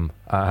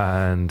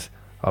 And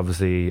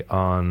obviously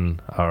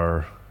on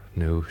our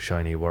new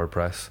shiny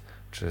WordPress,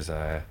 which is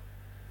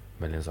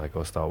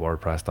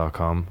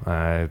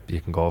millionslikeus.wordpress.com. You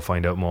can go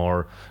find out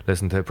more,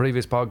 listen to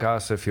previous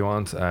podcasts if you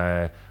want,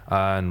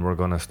 and we're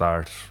going to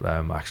start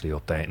actually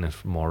updating it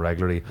more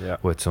regularly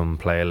with some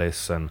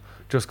playlists and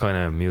just kind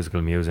of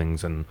musical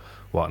musings and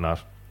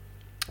whatnot.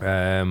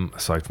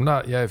 Aside from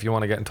that, if you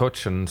want to get in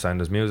touch and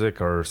send us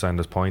music or send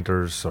us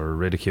pointers or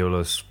ridicule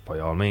us, by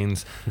all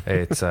means,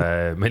 it's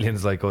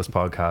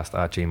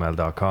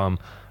millionslikeUspodcast@gmail.com.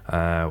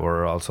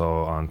 We're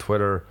also on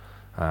Twitter.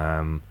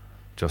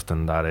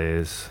 Justin, that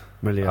is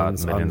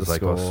millions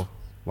like us.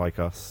 like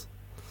us.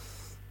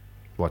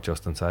 What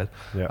Justin said.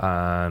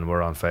 And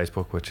we're on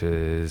Facebook, which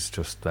is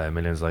just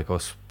Millions Like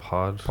Us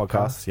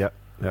podcast.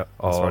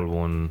 All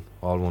one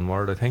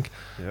word, I think.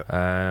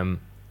 And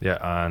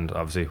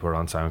obviously we're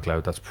on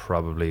SoundCloud. That's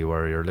probably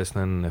where you're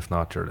listening. If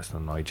not, you're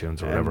listening on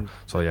iTunes or whatever.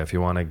 So if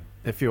you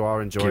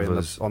are enjoying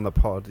us on the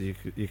pod, you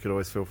could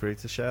always feel free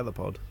to share the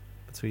pod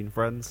between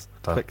friends.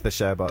 Click the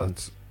share button.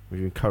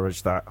 We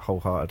encourage that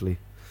wholeheartedly.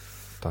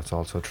 That's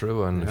also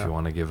true. And if you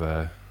want to give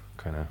a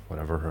kind of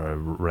a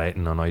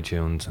rating on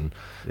iTunes and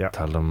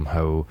tell them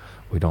how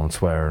we don't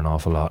swear an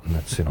awful lot and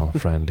it's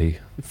friendly,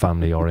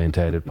 family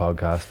orientated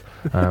podcast,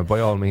 by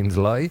all means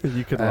lie.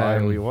 You can lie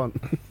all you want.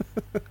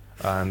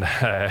 And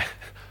I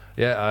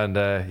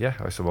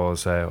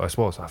suppose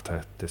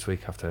this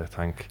week have to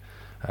thank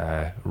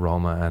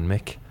Roma and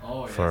Mick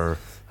for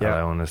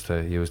allowing us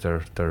to use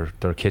their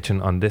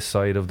kitchen on this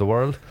side of the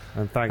world.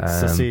 And thanks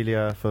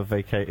Cecilia for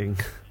vacating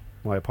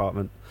my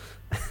apartment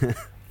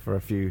for a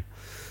few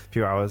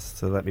hours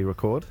to let me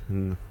record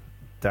in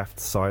deft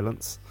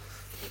silence.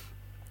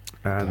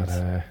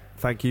 And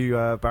thank you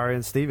Barry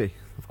and Stevie,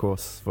 of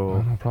course,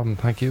 for no problem.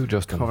 Thank you,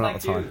 Justin. Coming out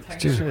of time.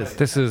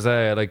 This is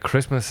like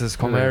Christmas has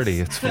come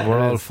early. We're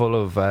all full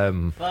of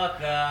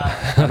fuck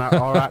off. And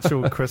our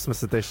actual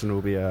Christmas edition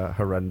will be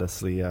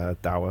horrendously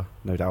dour,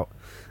 no doubt.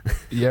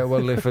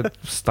 Well, if it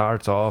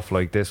starts off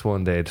like this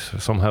one did,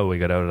 somehow we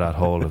get out of that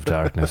hole of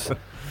darkness.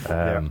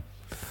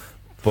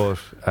 But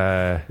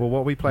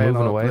what we play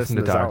moving away from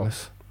the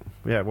darkness.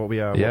 What we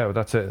are. Well,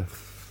 that's it.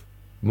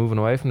 Moving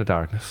away from the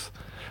darkness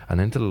and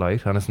into the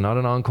light, and it's not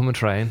an oncoming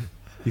train.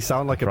 You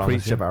sound like a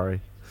preacher,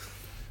 Barry.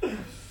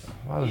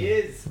 Well, he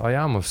is. I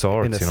am of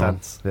sorts, in a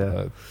sense.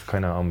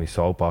 Kind of on my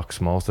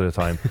soapbox most of the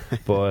time,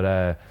 but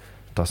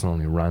that's not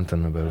only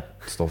ranting about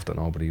stuff that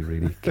nobody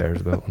really cares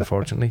about,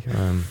 unfortunately.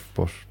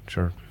 But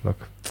sure,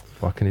 look,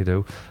 what can you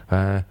do?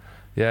 So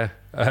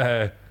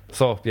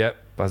as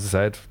I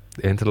said,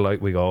 into the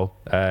light we go.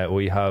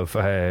 We have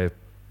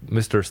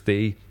Mr.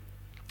 Stee.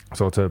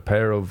 So it's a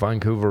pair of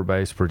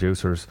Vancouver-based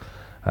producers.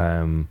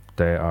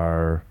 They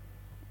are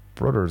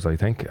brothers, I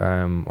think,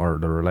 or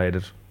they're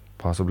related,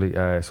 possibly.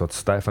 So it's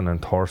Stefan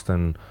and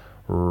Thorsten.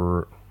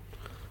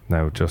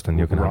 Now, Justin,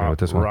 you can help me with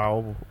this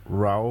one.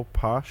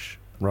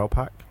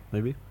 Raupak,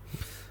 maybe.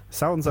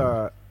 Sounds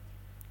a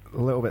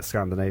little bit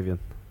Scandinavian,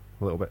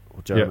 a little bit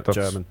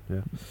German.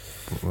 Yeah,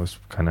 it was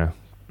kind of,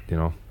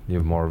 you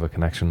have more of a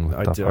connection with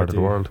that part of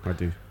the world. I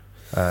do.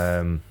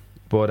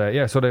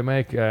 So they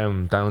make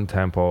down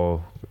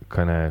tempo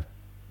kind of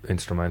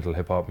instrumental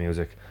hip hop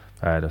music.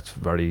 That's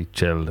very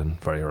chilled and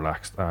very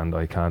relaxed, and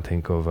I can't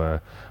think of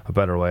a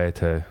better way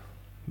to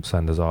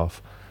send us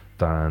off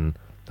than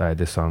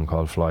this song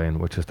called Flying,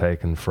 which is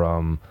taken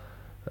from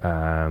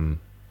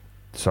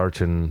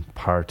Searching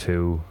Part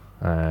 2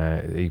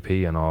 EP,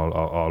 and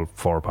all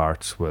 4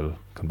 parts will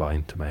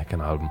combine to make an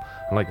album.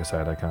 And like I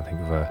said, I can't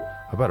think of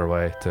a better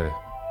way to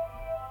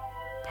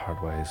part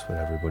ways with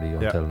everybody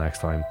until next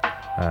time.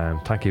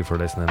 Thank you for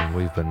listening.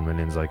 We've been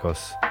Millions Like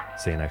Us.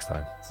 See you next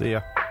time. See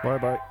ya. Bye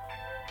bye.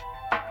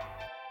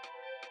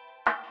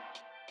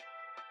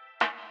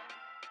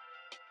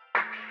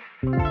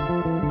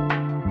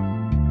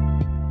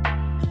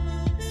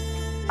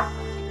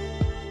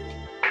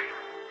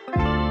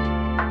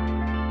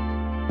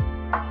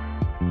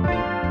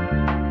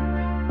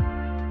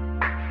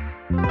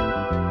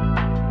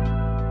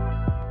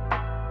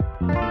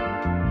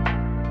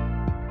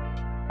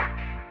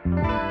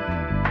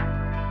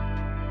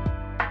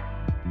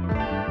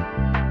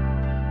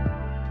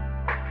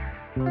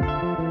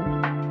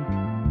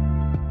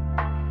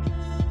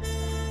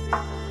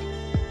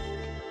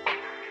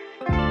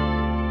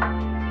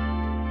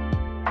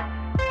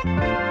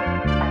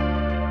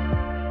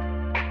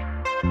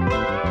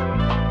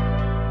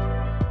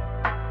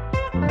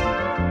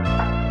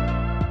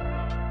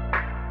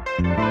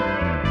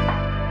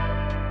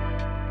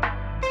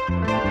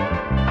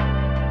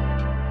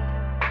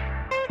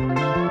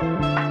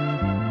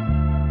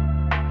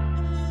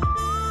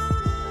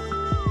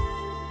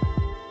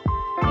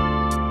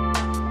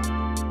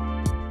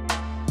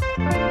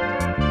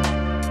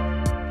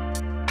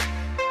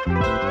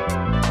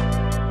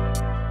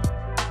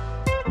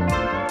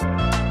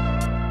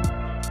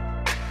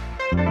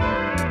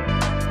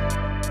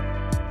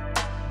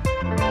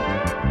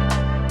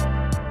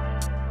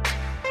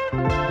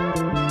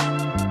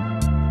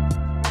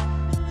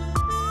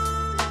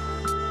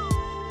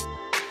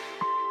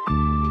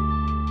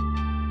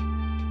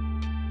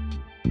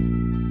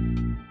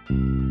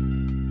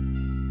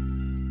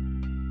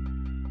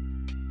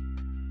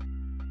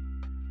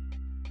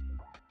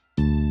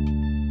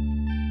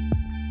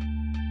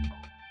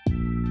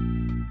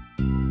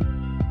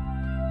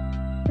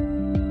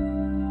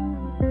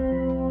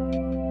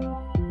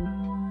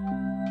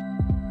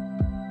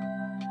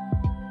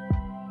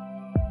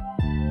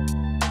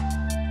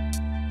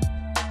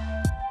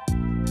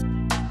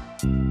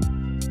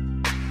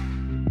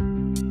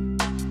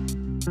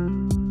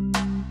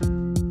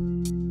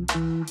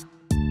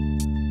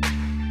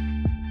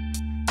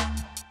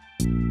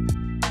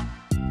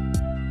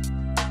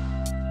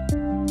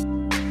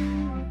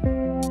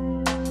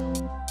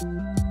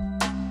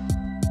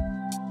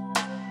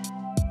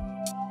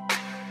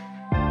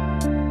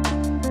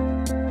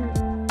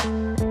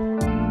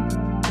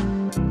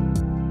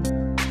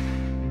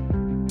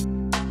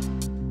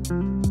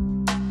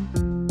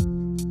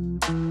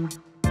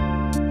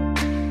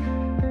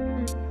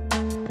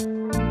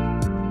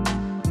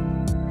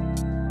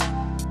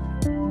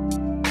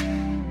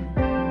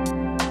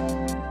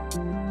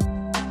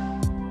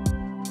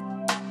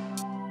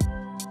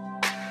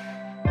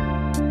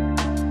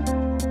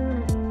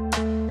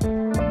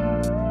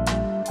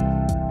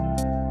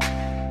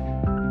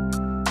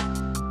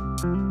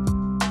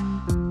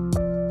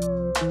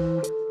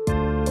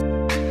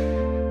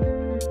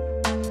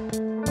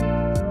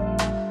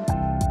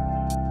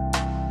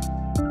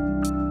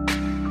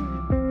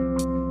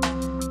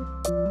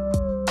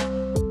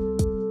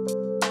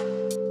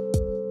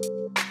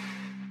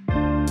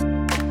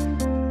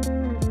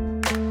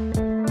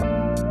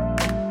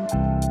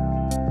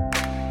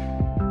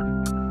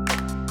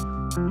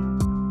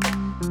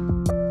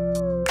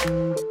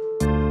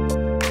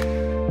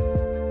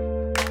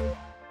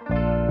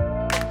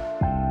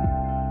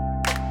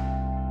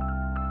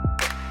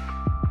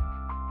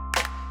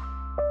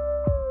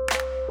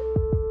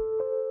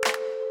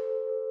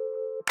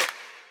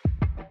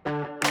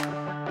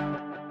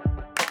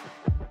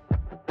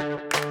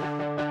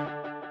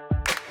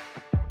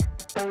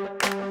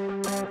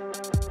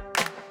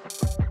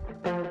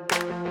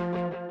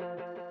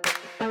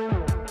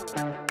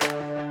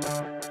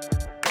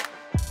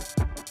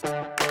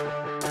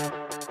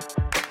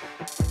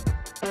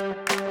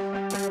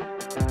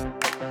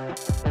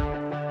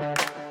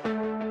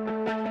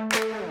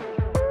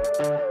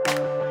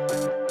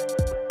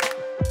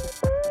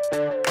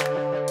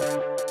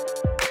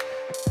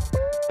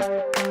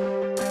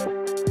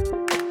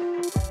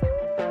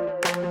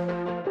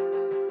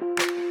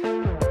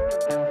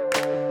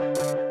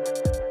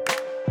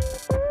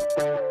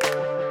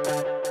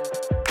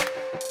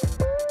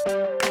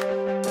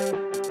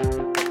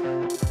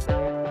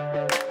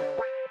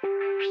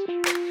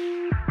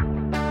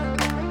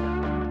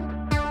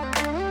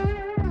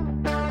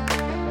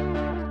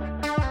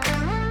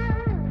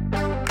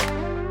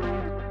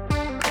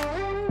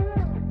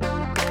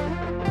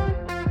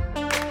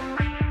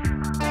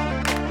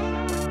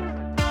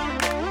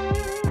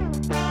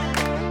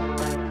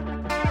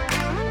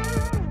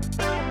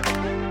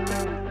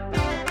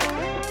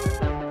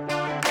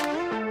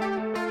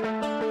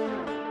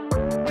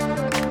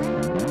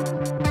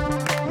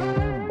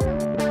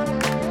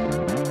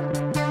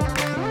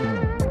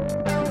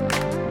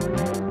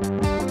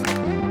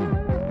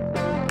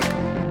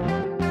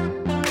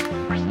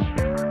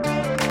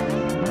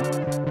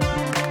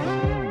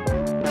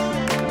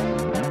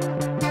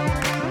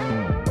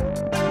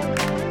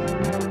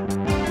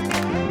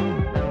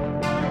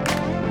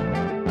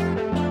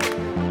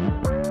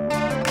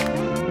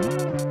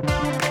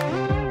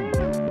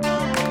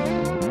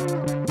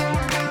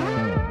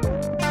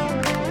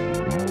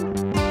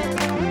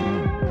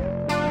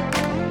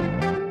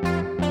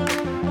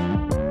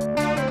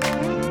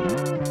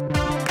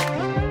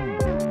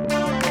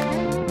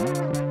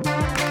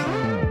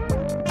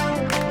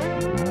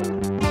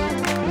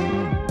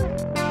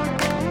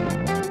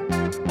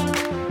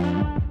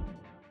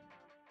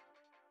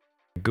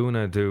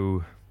 Guna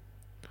do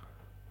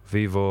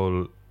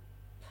Vivol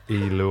E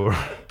Lure